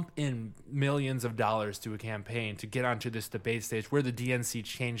just pump in millions of dollars to a campaign to get onto this debate stage, where the DNC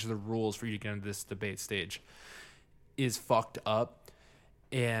changed the rules for you to get into this debate stage, is fucked up.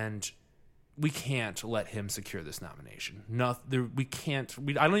 And we can't let him secure this nomination. We can't.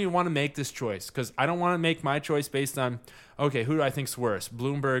 I don't even want to make this choice, because I don't want to make my choice based on, okay, who do I think's worse,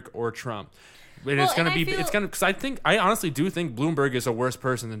 Bloomberg or Trump? And it's going to be, because I honestly do think Bloomberg is a worse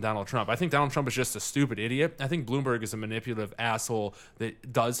person than Donald Trump. I think Donald Trump is just a stupid idiot. I think Bloomberg is a manipulative asshole that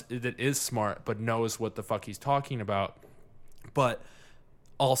is smart, but knows what the fuck he's talking about. But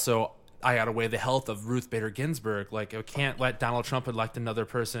also, I got to weigh the health of Ruth Bader Ginsburg. Like, I can't let Donald Trump elect another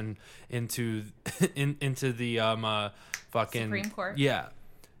person into the fucking Supreme Court. Yeah.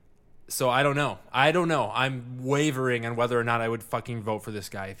 So I don't know. I'm wavering on whether or not I would fucking vote for this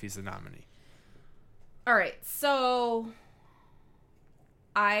guy if he's the nominee. All right, so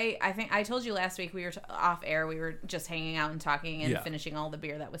I think I told you last week we were off air. We were just hanging out and talking and finishing all the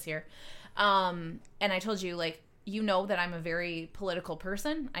beer that was here. And I told you, like, you know that I'm a very political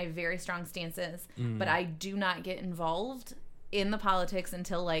person. I have very strong stances, but I do not get involved in the politics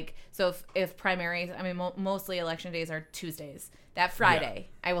until, like, so if primaries, I mean, mostly election days are Tuesdays. That Friday,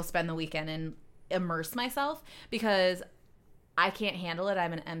 I will spend the weekend and immerse myself, because I can't handle it.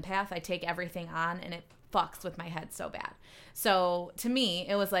 I'm an empath. I take everything on, and it fucks with my head so bad. So to me,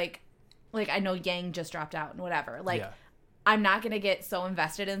 it was like I know Yang just dropped out and whatever. Like, I'm not going to get so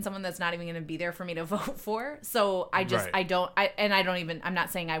invested in someone that's not even going to be there for me to vote for. So I'm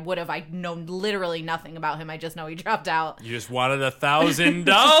not saying I would have. I know literally nothing about him. I just know he dropped out. You just wanted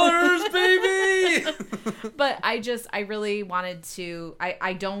 $1,000, baby. But I really wanted to,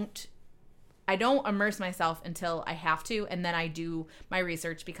 I don't immerse myself until I have to, and then I do my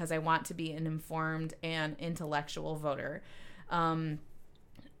research because I want to be an informed and intellectual voter.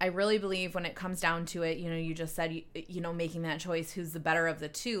 I really believe when it comes down to it, you know, you just said, you know, making that choice, who's the better of the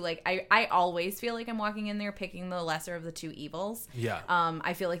two. Like, I always feel like I'm walking in there picking the lesser of the two evils. Yeah.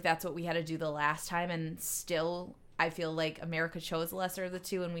 I feel like that's what we had to do the last time, and still I feel like America chose the lesser of the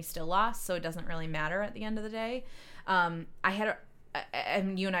two and we still lost, so it doesn't really matter at the end of the day.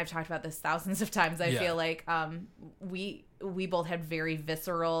 And you and I have talked about this thousands of times. I feel like we both had very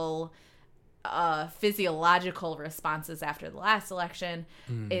visceral, physiological responses after the last election.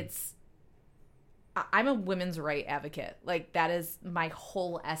 I'm a women's right advocate. Like, that is my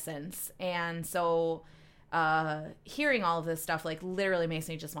whole essence. And so hearing all of this stuff, like, literally makes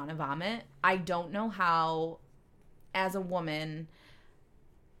me just want to vomit. I don't know how, as a woman,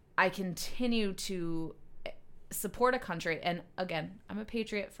 I continue to support a country. And again, I'm a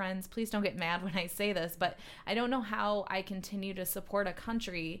patriot, friends. Please don't get mad when I say this, but I don't know how I continue to support a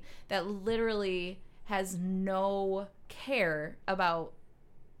country that literally has no care about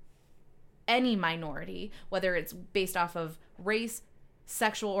any minority, whether it's based off of race,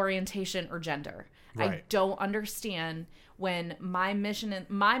 sexual orientation, or gender. Right. I don't understand when my mission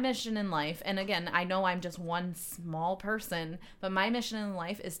in life, and again, I know I'm just one small person, but my mission in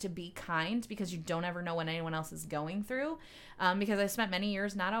life is to be kind, because you don't ever know what anyone else is going through. Because I spent many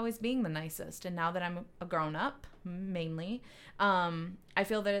years not always being the nicest, and now that I'm a grown up, mainly, I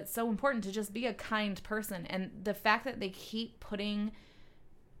feel that it's so important to just be a kind person. And the fact that they keep putting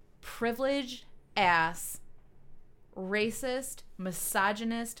privileged ass, racist,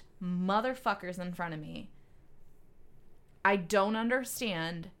 misogynist motherfuckers in front of me, I don't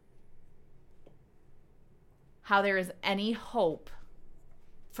understand how there is any hope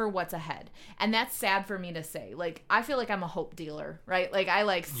for what's ahead. And that's sad for me to say. Like, I feel like I'm a hope dealer, right? Like,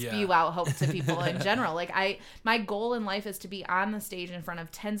 I spew out hope to people in general. Like, my goal in life is to be on the stage in front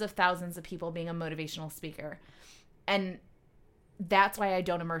of tens of thousands of people being a motivational speaker. And that's why I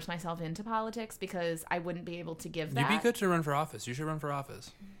don't immerse myself into politics, because I wouldn't be able to give that. You'd be good to run for office. You should run for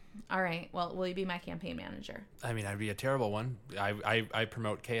office. All right. Well, will you be my campaign manager? I mean, I'd be a terrible one. I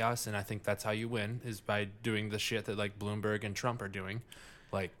promote chaos, and I think that's how you win, is by doing the shit that, like, Bloomberg and Trump are doing.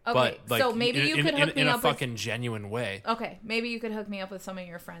 Like, Okay, but like so maybe you could hook me in a up with- fucking genuine way. Okay, maybe you could hook me up with some of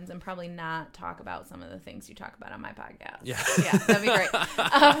your friends and probably not talk about some of the things you talk about on my podcast. Yeah. Yeah, that'd be great.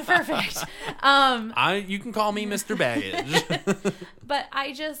 Perfect. You can call me Mr. Baggage. But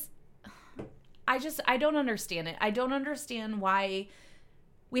I don't understand it. I don't understand why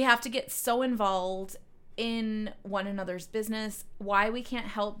we have to get so involved in one another's business, why we can't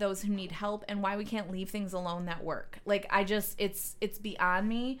help those who need help, and why we can't leave things alone that work. Like, it's beyond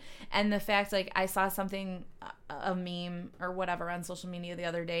me. And the fact, like, I saw something, a meme or whatever on social media the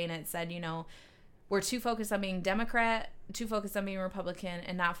other day, and it said, we're too focused on being Democrat, too focused on being Republican,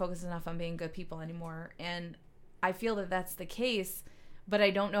 and not focused enough on being good people anymore. And I feel that that's the case, but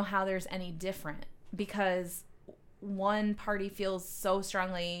I don't know how there's any different, because one party feels so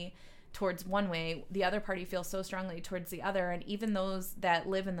strongly towards one way, the other party feels so strongly towards the other, and even those that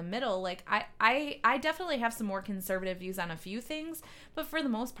live in the middle, like I definitely have some more conservative views on a few things, but for the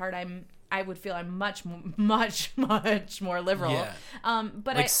most part I would feel I'm much more liberal. Yeah.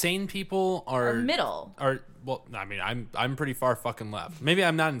 But like sane people are middle. Well, I mean, I'm pretty far fucking left. Maybe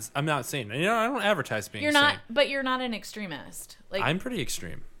I'm not sane. I don't advertise being You're sane. not, but you're not an extremist. Like, I'm pretty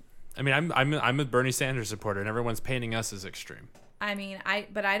extreme. I mean, I'm a Bernie Sanders supporter, and everyone's painting us as extreme. I mean,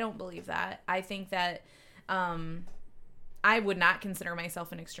 but I don't believe that. I think that I would not consider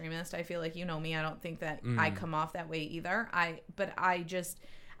myself an extremist. I feel like you know me. I don't think that I come off that way either. But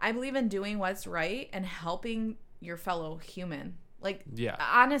I believe in doing what's right and helping your fellow human. Like, yeah,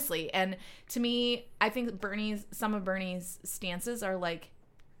 honestly. And to me, I think some of Bernie's stances are like,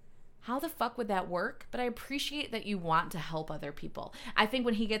 how the fuck would that work? But I appreciate that you want to help other people. I think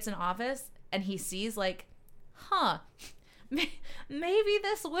when he gets in office and he sees like, maybe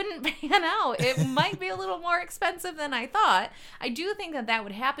this wouldn't pan out. It might be a little more expensive than I thought. I do think that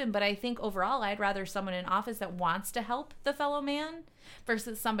would happen, but I think overall I'd rather someone in office that wants to help the fellow man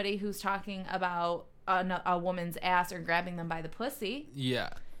versus somebody who's talking about a woman's ass or grabbing them by the pussy. Yeah.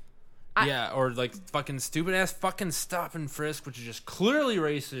 Yeah, or like fucking stupid ass fucking stop and frisk, which is just clearly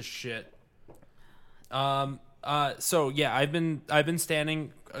racist shit. So yeah, I've been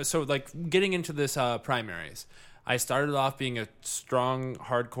standing. So like getting into this primaries, I started off being a strong,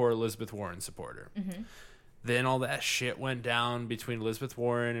 hardcore Elizabeth Warren supporter. Mm-hmm. Then all that shit went down between Elizabeth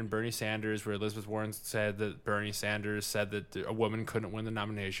Warren and Bernie Sanders, where Elizabeth Warren said that Bernie Sanders said that a woman couldn't win the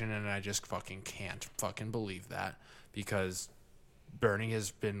nomination, and I just fucking can't fucking believe that, because Bernie has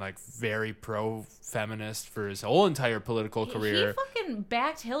been like very pro-feminist for his whole entire political career. He fucking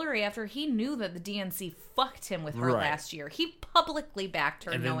backed Hillary after he knew that the DNC fucked him with her Right. last year. He publicly backed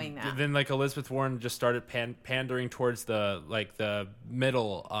her, And knowing that. Then like Elizabeth Warren just started pandering towards the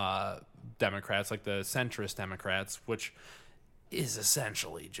middle Democrats, like the centrist Democrats, which is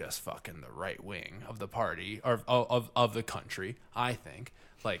essentially just fucking the right wing of the party or of the country, I think.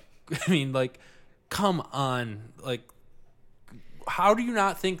 Like, I mean, like, come on, like, how do you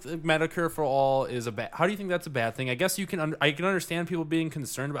not think that Medicare for all is a bad? How do you think that's a bad thing? I guess I can understand people being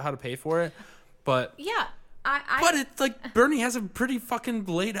concerned about how to pay for it, but yeah, but it's like Bernie has a pretty fucking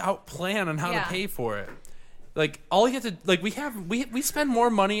laid out plan on how to pay for it. Like, all you have to, like, we spend more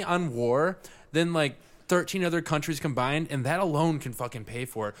money on war than like 13 other countries combined, and that alone can fucking pay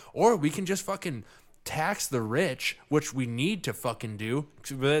for it. Or we can just fucking tax the rich, which we need to fucking do,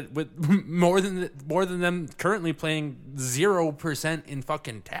 with more than them currently paying 0% in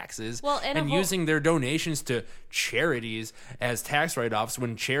fucking taxes, and using their donations to charities as tax write-offs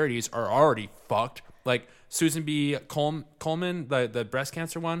when charities are already fucked. Like Susan B. Coleman, the breast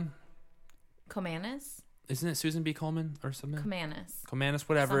cancer one. Komanis? Isn't it Susan B. Coleman or something? Komanis,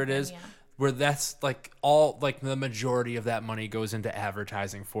 whatever it is. Yeah. Where that's like all, like the majority of that money goes into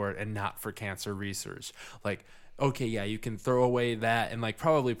advertising for it and not for cancer research. Like, okay, yeah, you can throw away that and like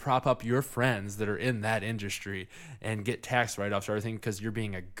probably prop up your friends that are in that industry and get tax write-offs or everything because you're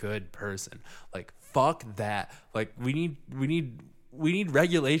being a good person. Like, fuck that. Like, we need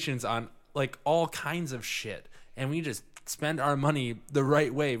regulations on like all kinds of shit, and we just spend our money the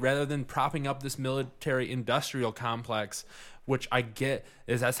right way rather than propping up this military industrial complex, which I get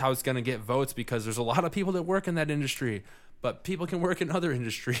is that's how it's going to get votes, because there's a lot of people that work in that industry, but people can work in other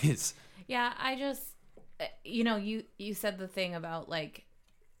industries. Yeah, I just, you said the thing about like,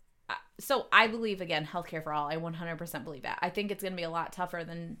 so I believe, again, healthcare for all. I 100% believe that. I think it's going to be a lot tougher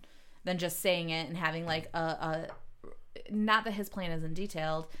than just saying it and having like a not that his plan isn't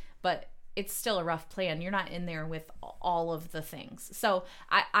detailed, but it's still a rough plan. You're not in there with all of the things. So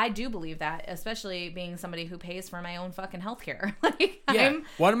I do believe that, especially being somebody who pays for my own fucking healthcare. Like, yeah.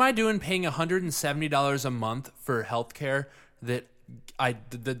 What am I doing paying $170 a month for healthcare that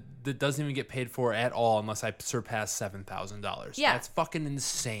that doesn't even get paid for at all unless I surpass $7,000. Yeah. That's fucking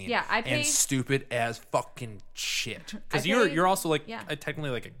insane. Yeah, I pay- and stupid as fucking shit. Because I you're also like yeah.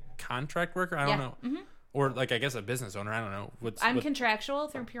 technically like a contract worker. I don't know, or like I guess a business owner. I don't know. I'm contractual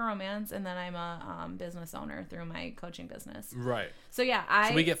through Pure Romance, and then I'm a business owner through my coaching business. right. So yeah,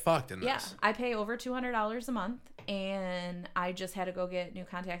 So we get fucked in this. Yeah, I pay over $200 a month, and I just had to go get new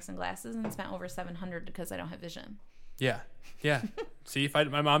contacts and glasses, and spent over $700 because I don't have vision. Yeah. See, if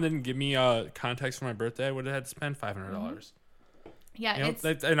my mom didn't give me contacts for my birthday, I would have had to spend $500. Yeah, You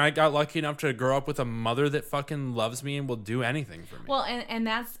know, and I got lucky enough to grow up with a mother that fucking loves me and will do anything for me. well, and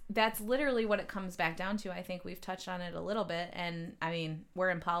that's literally what it comes back down to. I think we've touched on it a little bit, and I mean, we're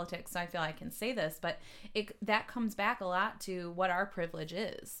in politics, so I feel I can say this, but that comes back a lot to what our privilege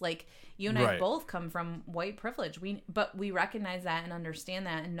is. Like, you and I Right. both come from white privilege. But we recognize that and understand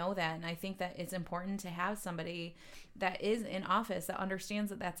that and know that, and I think that it's important to have somebody that is in office that understands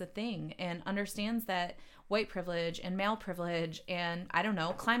that that's a thing and understands that white privilege and male privilege and, I don't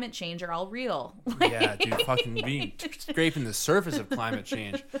know, climate change are all real. Yeah, dude, fucking be scraping the surface of climate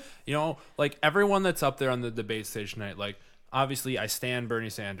change. You know, like everyone that's up there on the debate stage tonight, like obviously I stand Bernie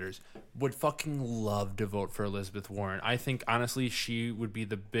Sanders, would fucking love to vote for Elizabeth Warren. I think honestly she would be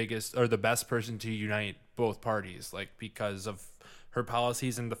the biggest or the best person to unite both parties, like because of her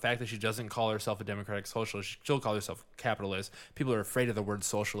policies and the fact that she doesn't call herself a democratic socialist. She'll call herself capitalist. People are afraid of the word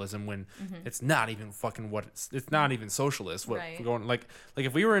socialism when it's not even fucking what it's not even socialist. What Right. going like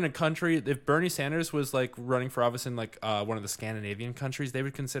if we were in a country, if Bernie Sanders was like running for office in like one of the Scandinavian countries, they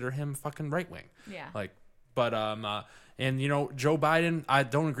would consider him fucking right wing. Yeah. Like, but and you know, Joe Biden, I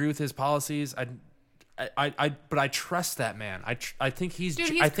don't agree with his policies. But I trust that man. I think he's Dude,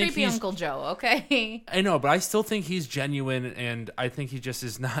 he's I think creepy Uncle Joe, okay? I know, but I still think he's genuine, and I think he just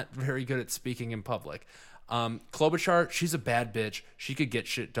is not very good at speaking in public. Klobuchar, she's a bad bitch. She could get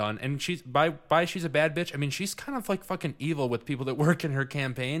shit done, and she's by she's a bad bitch. I mean, she's kind of like fucking evil with people that work in her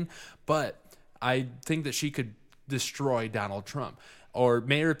campaign, but I think that she could destroy Donald Trump or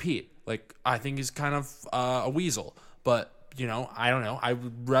Mayor Pete. Like, I think he's kind of a weasel, but. You know, I don't know. I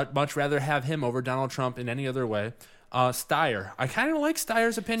would much rather have him over Donald Trump in any other way. Steyer. I kind of like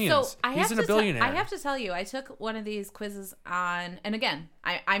Steyer's opinions. So He's a billionaire. I have to tell you, I took one of these quizzes on, and again,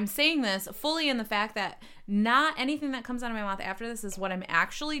 I'm saying this fully in the fact that not anything that comes out of my mouth after this is what I'm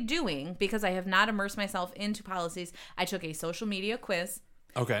actually doing because I have not immersed myself into policies. I took a social media quiz.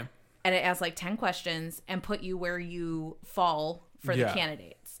 Okay. And it asked like 10 questions and put you where you fall for the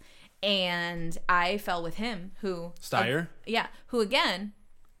candidates. And I fell with him, who... Steyer? Who again,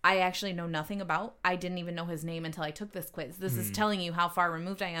 I actually know nothing about. I didn't even know his name until I took this quiz. This is telling you how far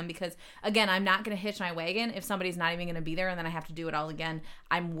removed I am because, again, I'm not going to hitch my wagon if somebody's not even going to be there and then I have to do it all again.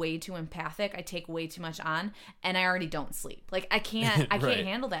 I'm way too empathic. I take way too much on and I already don't sleep. Like, I can't Right.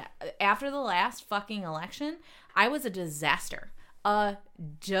 handle that. After the last fucking election, I was a disaster. A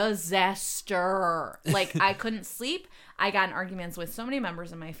disaster. Like, I couldn't sleep. I got in arguments with so many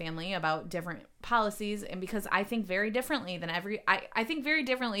members of my family about different policies, and because I think very differently than I think very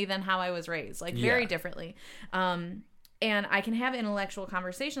differently than how I was raised, like very differently. And I can have intellectual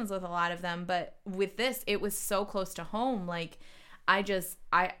conversations with a lot of them, but with this, it was so close to home. Like,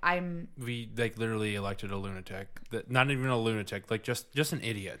 We like literally elected a lunatic. Not even a lunatic, like just an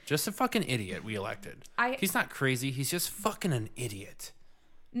idiot. Just a fucking idiot we elected. He's not crazy, he's just fucking an idiot.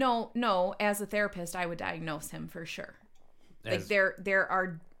 No, as a therapist, I would diagnose him for sure. Like, there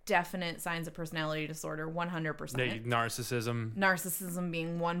are definite signs of personality disorder, 100%. Narcissism. Narcissism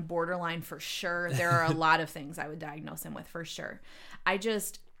being one, borderline for sure. There are a lot of things I would diagnose him with for sure.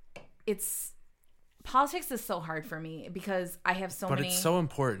 Politics is so hard for me because I have so many. But it's so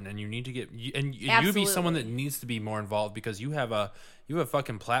important, and you need to get you be someone that needs to be more involved because you have a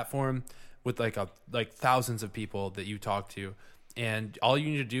fucking platform with like thousands of people that you talk to, and all you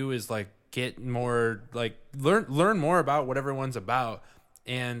need to do is like get more, like learn more about what everyone's about.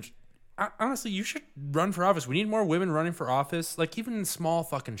 And honestly, you should run for office. We need more women running for office, like even in small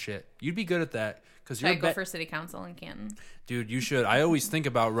fucking shit. You'd be good at that because you're go for city council in Canton. Dude, you should. I always think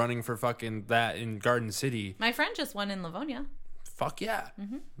about running for fucking that in Garden City. My friend just won in Livonia. Fuck yeah.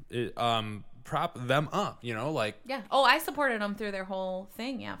 Prop them up, you know, like. Yeah. Oh, I supported them through their whole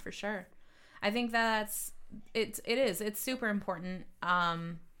thing. Yeah, for sure. I think it is. It's super important.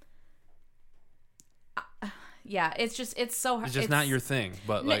 Yeah, it's so hard. It's just not your thing,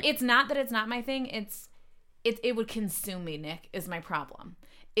 but like. It's not that it's not my thing. It would consume me, Nick, is my problem.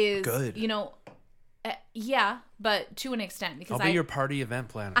 Is, good. You know, Yeah, but to an extent, because I'll be your party event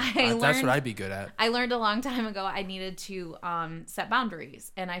planner. That's learned, what I'd be good at. I learned a long time ago I needed to set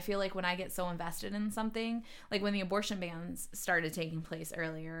boundaries. And I feel like when I get so invested in something, like when the abortion bans started taking place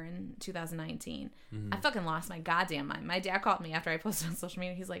earlier in 2019, I fucking lost my goddamn mind. My dad called me after I posted on social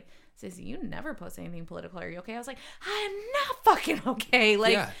media. He's like, Stacey, you never post anything political. Are you okay? I was like, I'm not fucking okay.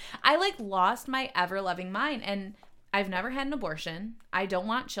 Like, I like lost my ever-loving mind. And I've never had an abortion. I don't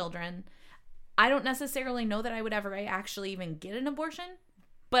want children. I don't necessarily know that I would ever actually even get an abortion,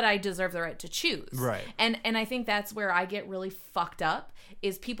 but I deserve the right to choose. Right. And I think that's where I get really fucked up,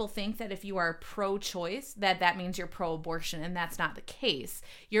 is people think that if you are pro-choice, that means you're pro-abortion, and that's not the case.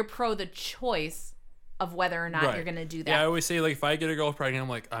 You're pro the choice of whether or not you're going to do that. Yeah, I always say, like, if I get a girl pregnant, I'm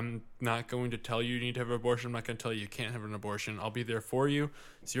like, I'm not going to tell you need to have an abortion. I'm not going to tell you can't have an abortion. I'll be there for you.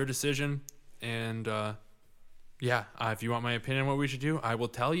 It's your decision. And, if you want my opinion on what we should do, I will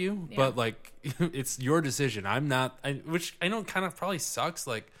tell you. Yeah. But, like, it's your decision. I'm not, which I know kind of probably sucks.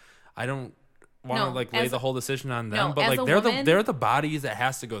 Like, I don't want to, lay the whole decision on them. But, like, they're the bodies that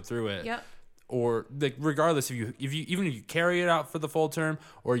has to go through it. Yep. Or, like, regardless if you even if you carry it out for the full term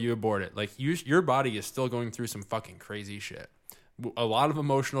or you abort it, like, your body is still going through some fucking crazy shit. A lot of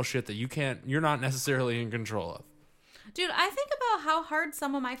emotional shit that you're not necessarily in control of. Dude, I think about how hard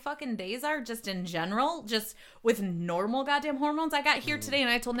some of my fucking days are just in general, just with normal goddamn hormones. I got here today and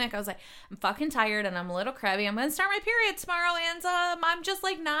I told Nick, I was like, I'm fucking tired and I'm a little crabby. I'm going to start my period tomorrow and I'm just,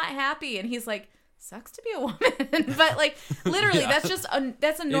 like, not happy. And he's like, sucks to be a woman. But, like, literally,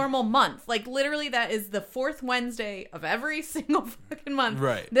 that's a normal month. Like, literally, that is the fourth Wednesday of every single fucking month.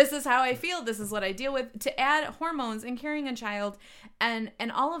 Right. This is how I feel. This is what I deal with. To add hormones and carrying a child and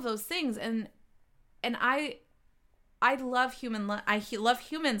all of those things. And I love I love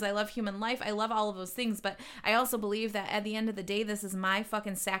humans. I love human life. I love all of those things. But I also believe that at the end of the day, this is my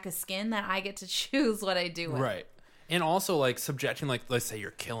fucking sack of skin that I get to choose what I do with. Right. And also, like, subjecting, like, let's say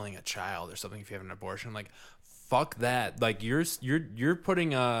you're killing a child or something if you have an abortion. Like, fuck that. Like, you're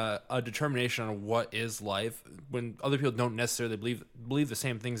putting a determination on what is life when other people don't necessarily believe the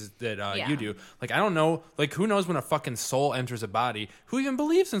same things that you do. Like, I don't know. Like, who knows when a fucking soul enters a body? Who even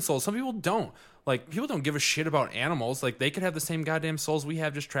believes in souls? Some people don't. Like, people don't give a shit about animals. Like, they could have the same goddamn souls we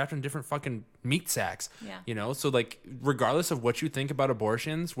have, just trapped in different fucking meat sacks. Yeah. You know? So, like, regardless of what you think about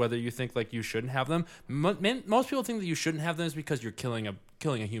abortions, whether you think, like, you shouldn't have them, most people think that you shouldn't have them is because you're killing a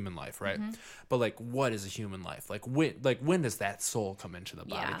human life, right? Mm-hmm. But, like, what is a human life? Like, when does that soul come into the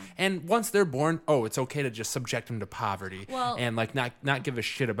body? Yeah. And once they're born, it's okay to just subject them to poverty and, like, not give a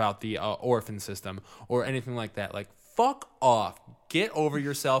shit about the orphan system or anything like that. Like, fuck off. Get over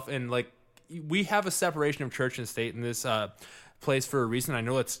yourself. And, like, we have a separation of church and state in this place for a reason. I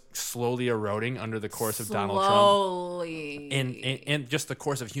know it's slowly eroding under the course of Donald Trump and just the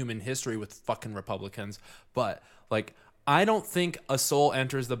course of human history with fucking Republicans. But, like, I don't think a soul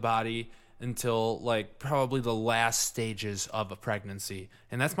enters the body until, like, probably the last stages of a pregnancy.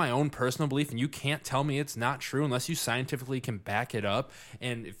 And that's my own personal belief, and you can't tell me it's not true unless you scientifically can back it up.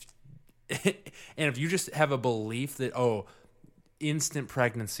 And if you just have a belief that, instant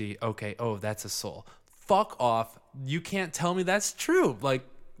pregnancy, that's a soul. Fuck off. You can't tell me that's true. Like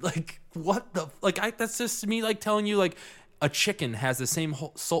what the, like, that's just me, like, telling you, like, a chicken has the same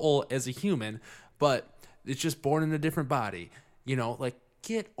soul as a human, but it's just born in a different body. You know, like,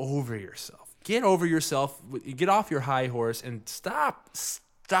 get over yourself. Get off your high horse and stop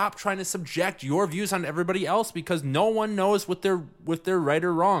trying to subject your views on everybody else, because no one knows what they're right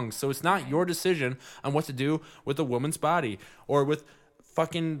or wrong. So it's not your decision on what to do with a woman's body or with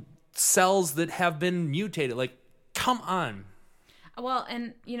fucking cells that have been mutated. Like, come on. Well,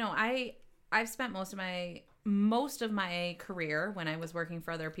 and, you know, I've spent most of my career when I was working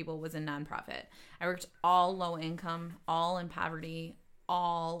for other people was in nonprofit. I worked all low income, all in poverty,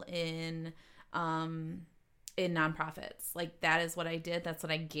 all in nonprofits. Like, that is what I did. That's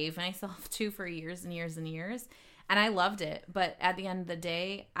what I gave myself to for years and years and years. And I loved it. But at the end of the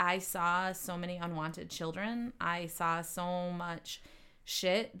day, I saw so many unwanted children. I saw so much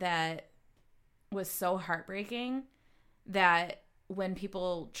shit that was so heartbreaking that when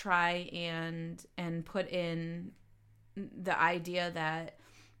people try and put in the idea that,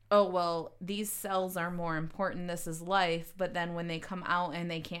 these cells are more important, this is life, but then when they come out and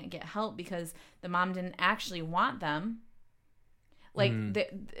they can't get help because the mom didn't actually want them, like,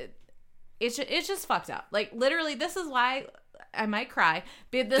 it's just fucked up. Like, literally, this is why I might cry,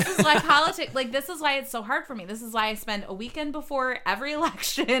 but this is why politics, like, this is why it's so hard for me. This is why I spend a weekend before every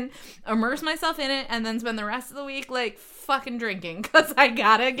election, immerse myself in it, and then spend the rest of the week, like, fucking drinking, because I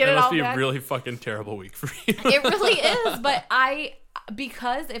gotta get it all back. That must be a really fucking terrible week for you. It really is, but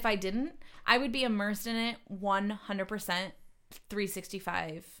because if I didn't, I would be immersed in it 100%,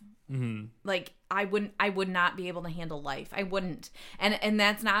 365. Mm-hmm. Like I would not be able to handle life. I wouldn't. And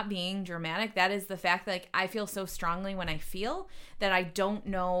that's not being dramatic. That is the fact that like I feel so strongly when I feel that I don't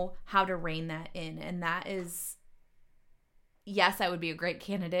know how to rein that in. And that is, yes, I would be a great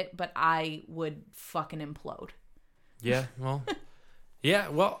candidate, but I would fucking implode. Yeah, well, yeah,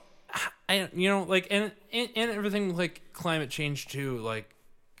 well, I like and everything like climate change too. Like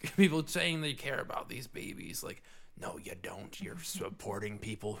people saying they care about these babies, like. No, you don't. You're supporting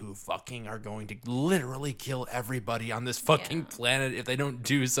people who fucking are going to literally kill everybody on this fucking planet if they don't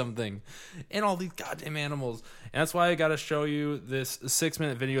do something. And all these goddamn animals. And that's why I got to show you this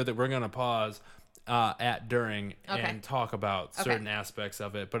 6-minute video that we're going to pause during and talk about certain aspects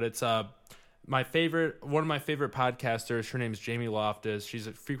of it. But it's one of my favorite podcasters. Her name's Jamie Loftus. She's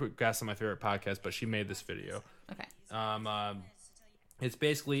a frequent guest on my favorite podcast, but she made this video. Okay. It's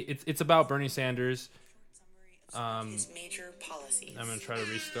basically, it's about Bernie Sanders. His major policies. I'm going to try to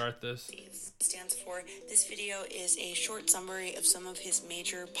restart this. Stands for, this video is a short summary of some of his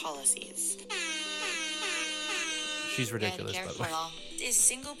major policies. She's ridiculous, by the way. Is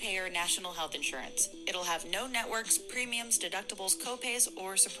single-payer national health insurance. It'll have no networks, premiums, deductibles, copays,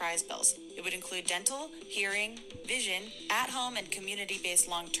 or surprise bills. It would include dental, hearing, vision, at-home and community-based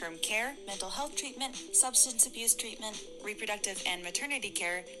long-term care, mental health treatment, substance abuse treatment, reproductive and maternity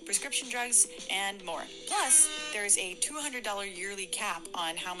care, prescription drugs, and more. Plus, there's a $200 yearly cap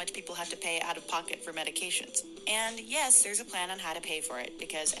on how much people have to pay out of pocket for medications. And yes, there's a plan on how to pay for it,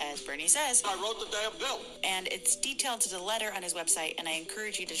 because as Bernie says, I wrote the damn bill. And it's detailed to the letter on his website, and I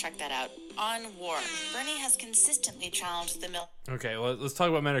encourage you to check that out. On war, Bernie has consistently challenged the Okay, well, let's talk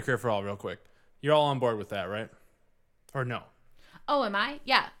about Medicare for All real quick. You're all on board with that, right? Or no? Oh, am I?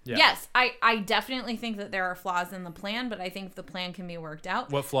 Yeah. Yes, I definitely think that there are flaws in the plan, but I think the plan can be worked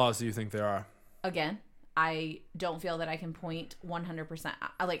out. What flaws do you think there are? Again, I don't feel that I can point 100%.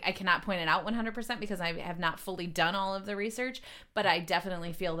 Like, I cannot point it out 100% because I have not fully done all of the research, but I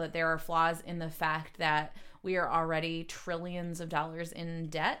definitely feel that there are flaws in the fact that we are already trillions of dollars in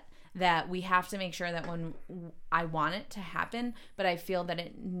debt, that we have to make sure that when I want it to happen, but I feel that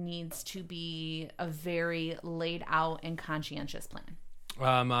it needs to be a very laid out and conscientious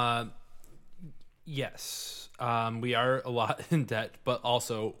plan. Yes. We are a lot in debt, but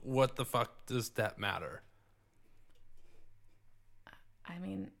also, what the fuck does that matter? I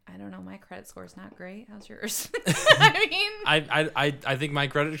mean, I don't know. My credit score is not great. How's yours? I mean, I think my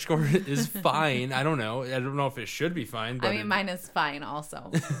credit score is fine. I don't know. I don't know if it should be fine. But I mean, mine is fine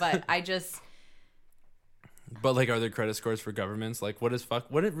also. But I just. But like, are there credit scores for governments? Like, what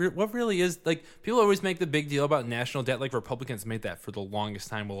really is, like, people always make the big deal about national debt. Like, Republicans made that for the longest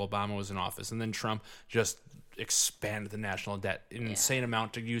time while Obama was in office, and then Trump just expanded the national debt an insane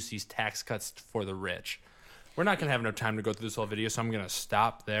amount to use these tax cuts for the rich. We're not going to have enough time to go through this whole video, so I'm going to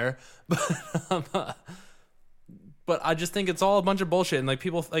stop there. But I just think it's all a bunch of bullshit. And like,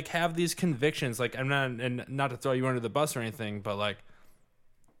 people like have these convictions. Like, I'm not, and not to throw you under the bus or anything, but like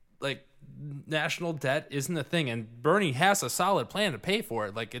national debt isn't a thing. And Bernie has a solid plan to pay for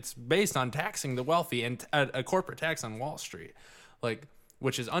it. Like, it's based on taxing the wealthy and a corporate tax on Wall Street. Like,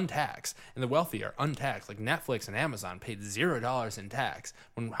 which is untaxed, and the wealthy are untaxed. Like, Netflix and Amazon paid $0 in tax.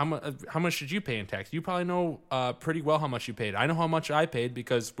 How much did you pay in tax? You probably know pretty well how much you paid. I know how much I paid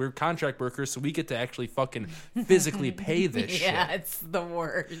because we're contract workers, so we get to actually fucking physically pay this shit. Yeah, it's the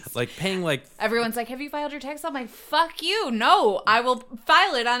worst. Like, paying like... Everyone's like, have you filed your tax? I'm like, fuck you. No, I will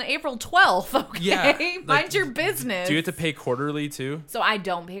file it on April 12th, okay? Yeah, Mind like, your business. Do you have to pay quarterly, too? So I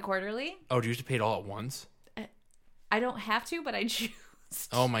don't pay quarterly. Oh, do you have to pay it all at once? I don't have to, but I choose.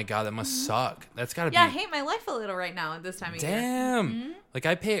 Oh my god, that must suck. That's gotta be. Yeah, I hate my life a little right now at this time of year. Damn. Like,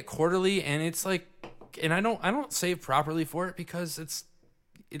 I pay it quarterly, and it's like, and I don't save properly for it because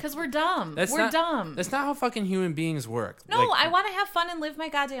because we're dumb. We're dumb. That's not how fucking human beings work. No, like, I want to have fun and live my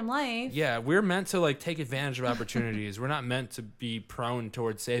goddamn life. Yeah, we're meant to like take advantage of opportunities. We're not meant to be prone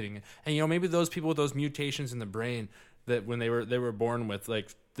towards saving. And maybe those people with those mutations in the brain that when they were born with,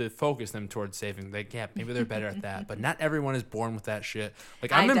 like, to focus them towards saving. Like, yeah, maybe they're better at that, but not everyone is born with that shit.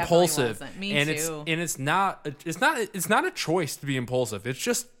 Like, I'm impulsive, Me and too. it's not a choice to be impulsive. It's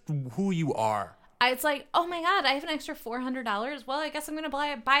just who you are. It's like, oh my god, I have an extra $400. Well, I guess I'm gonna buy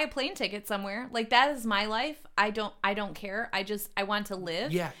a plane ticket somewhere. Like, that is my life. I don't care. I want to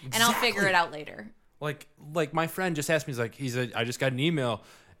live. Yeah, exactly. And I'll figure it out later. Like my friend just asked me. He's like, I just got an email.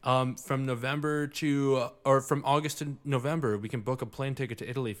 From August to November, we can book a plane ticket to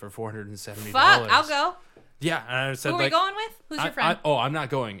Italy for $470. Fuck, I'll go. Yeah, and I said, who are we going with? Who's your friend? I'm not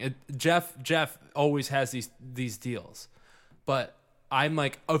going. Jeff always has these deals, but I'm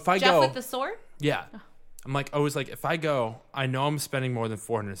like, if I Jeff go, with the sword? yeah. I'm like, if I go, I know I'm spending more than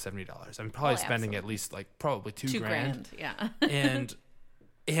 $470. I'm probably spending at least like probably $2 grand. Yeah. and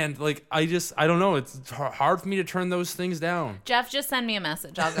like, I don't know. It's hard for me to turn those things down. Jeff, just send me a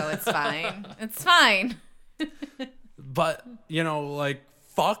message. I'll go. It's fine. It's fine. But, you know, like,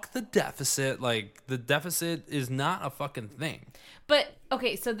 fuck the deficit. Like, the deficit is not a fucking thing. But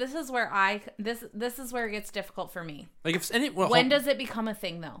okay, so this is where this is where it gets difficult for me. Like, when does it become a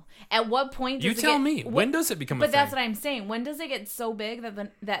thing, though? At what point? Does you tell me. When does it become a thing? But that's what I'm saying. When does it get so big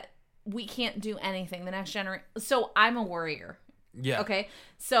that we can't do anything? The next generation. So I'm a worrier. Yeah. Okay.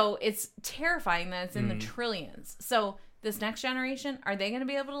 So it's terrifying that it's in the trillions. So this next generation, are they going to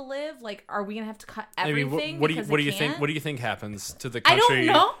be able to live? Like, are we going to have to cut everything? What do you think? What do you think happens to the country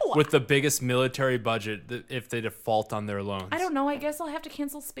with the biggest military budget if they default on their loans? I don't know. I guess I'll have to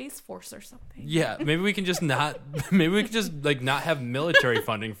cancel Space Force or something. Yeah, maybe we can just not. Maybe we can just like not have military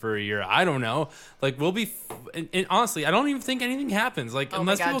funding for a year. I don't know. Like we'll be. And honestly, I don't even think anything happens. Like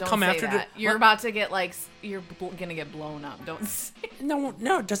unless people come after. You're about to get like you're gonna get blown up. Don't say. No,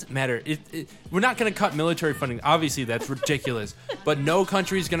 it doesn't matter. We're not gonna cut military funding. Obviously, that's ridiculous. But no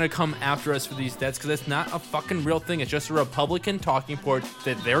country is gonna come after us for these debts because it's not a fucking real thing. It's just a Republican talking point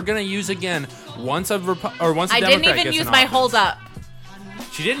that they're gonna use again once a Democrat I didn't even gets use in my office. hold up.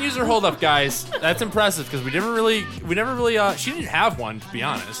 She didn't use her hold up, guys. That's impressive because we never really. She didn't have one, to be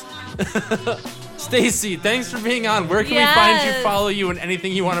honest. Stacy, thanks for being on. Where can we find you, follow you, and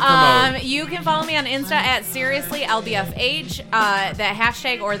anything you want to promote? You can follow me on Insta at SeriouslyLBFH, the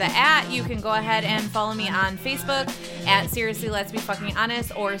hashtag or the @ You can go ahead and follow me on Facebook at Seriously Let's Be Fucking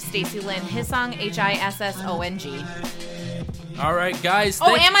Honest or Stacy Lynn Hissong, HISSONG. All right, guys.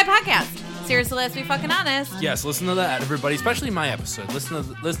 And my podcast. Seriously, Let's Be Fucking Honest. Yes, listen to that, everybody. Especially my episode. Listen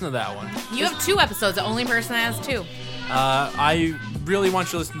to that one. You have 2 episodes. The only person that has 2. I really want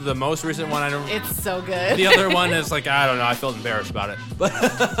you to listen to the most recent one. It's so good. The other one is like, I don't know. I felt embarrassed about it. But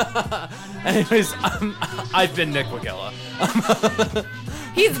anyways, I've been Nick Wagella.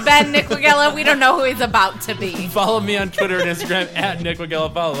 He's been Nick Wagella. We don't know who he's about to be. Follow me on Twitter and Instagram at Nick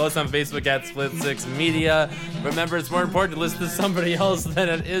Wagella. Follow us on Facebook at Split Six Media. Remember, it's more important to listen to somebody else than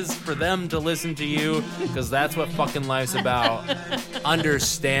it is for them to listen to you, because that's what fucking life's about.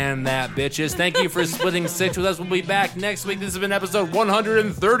 Understand that, bitches. Thank you for splitting 6 with us. We'll be back next week. This has been episode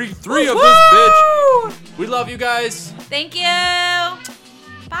 133 of this bitch. We love you guys. Thank you.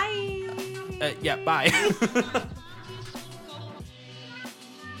 Bye. Yeah, bye.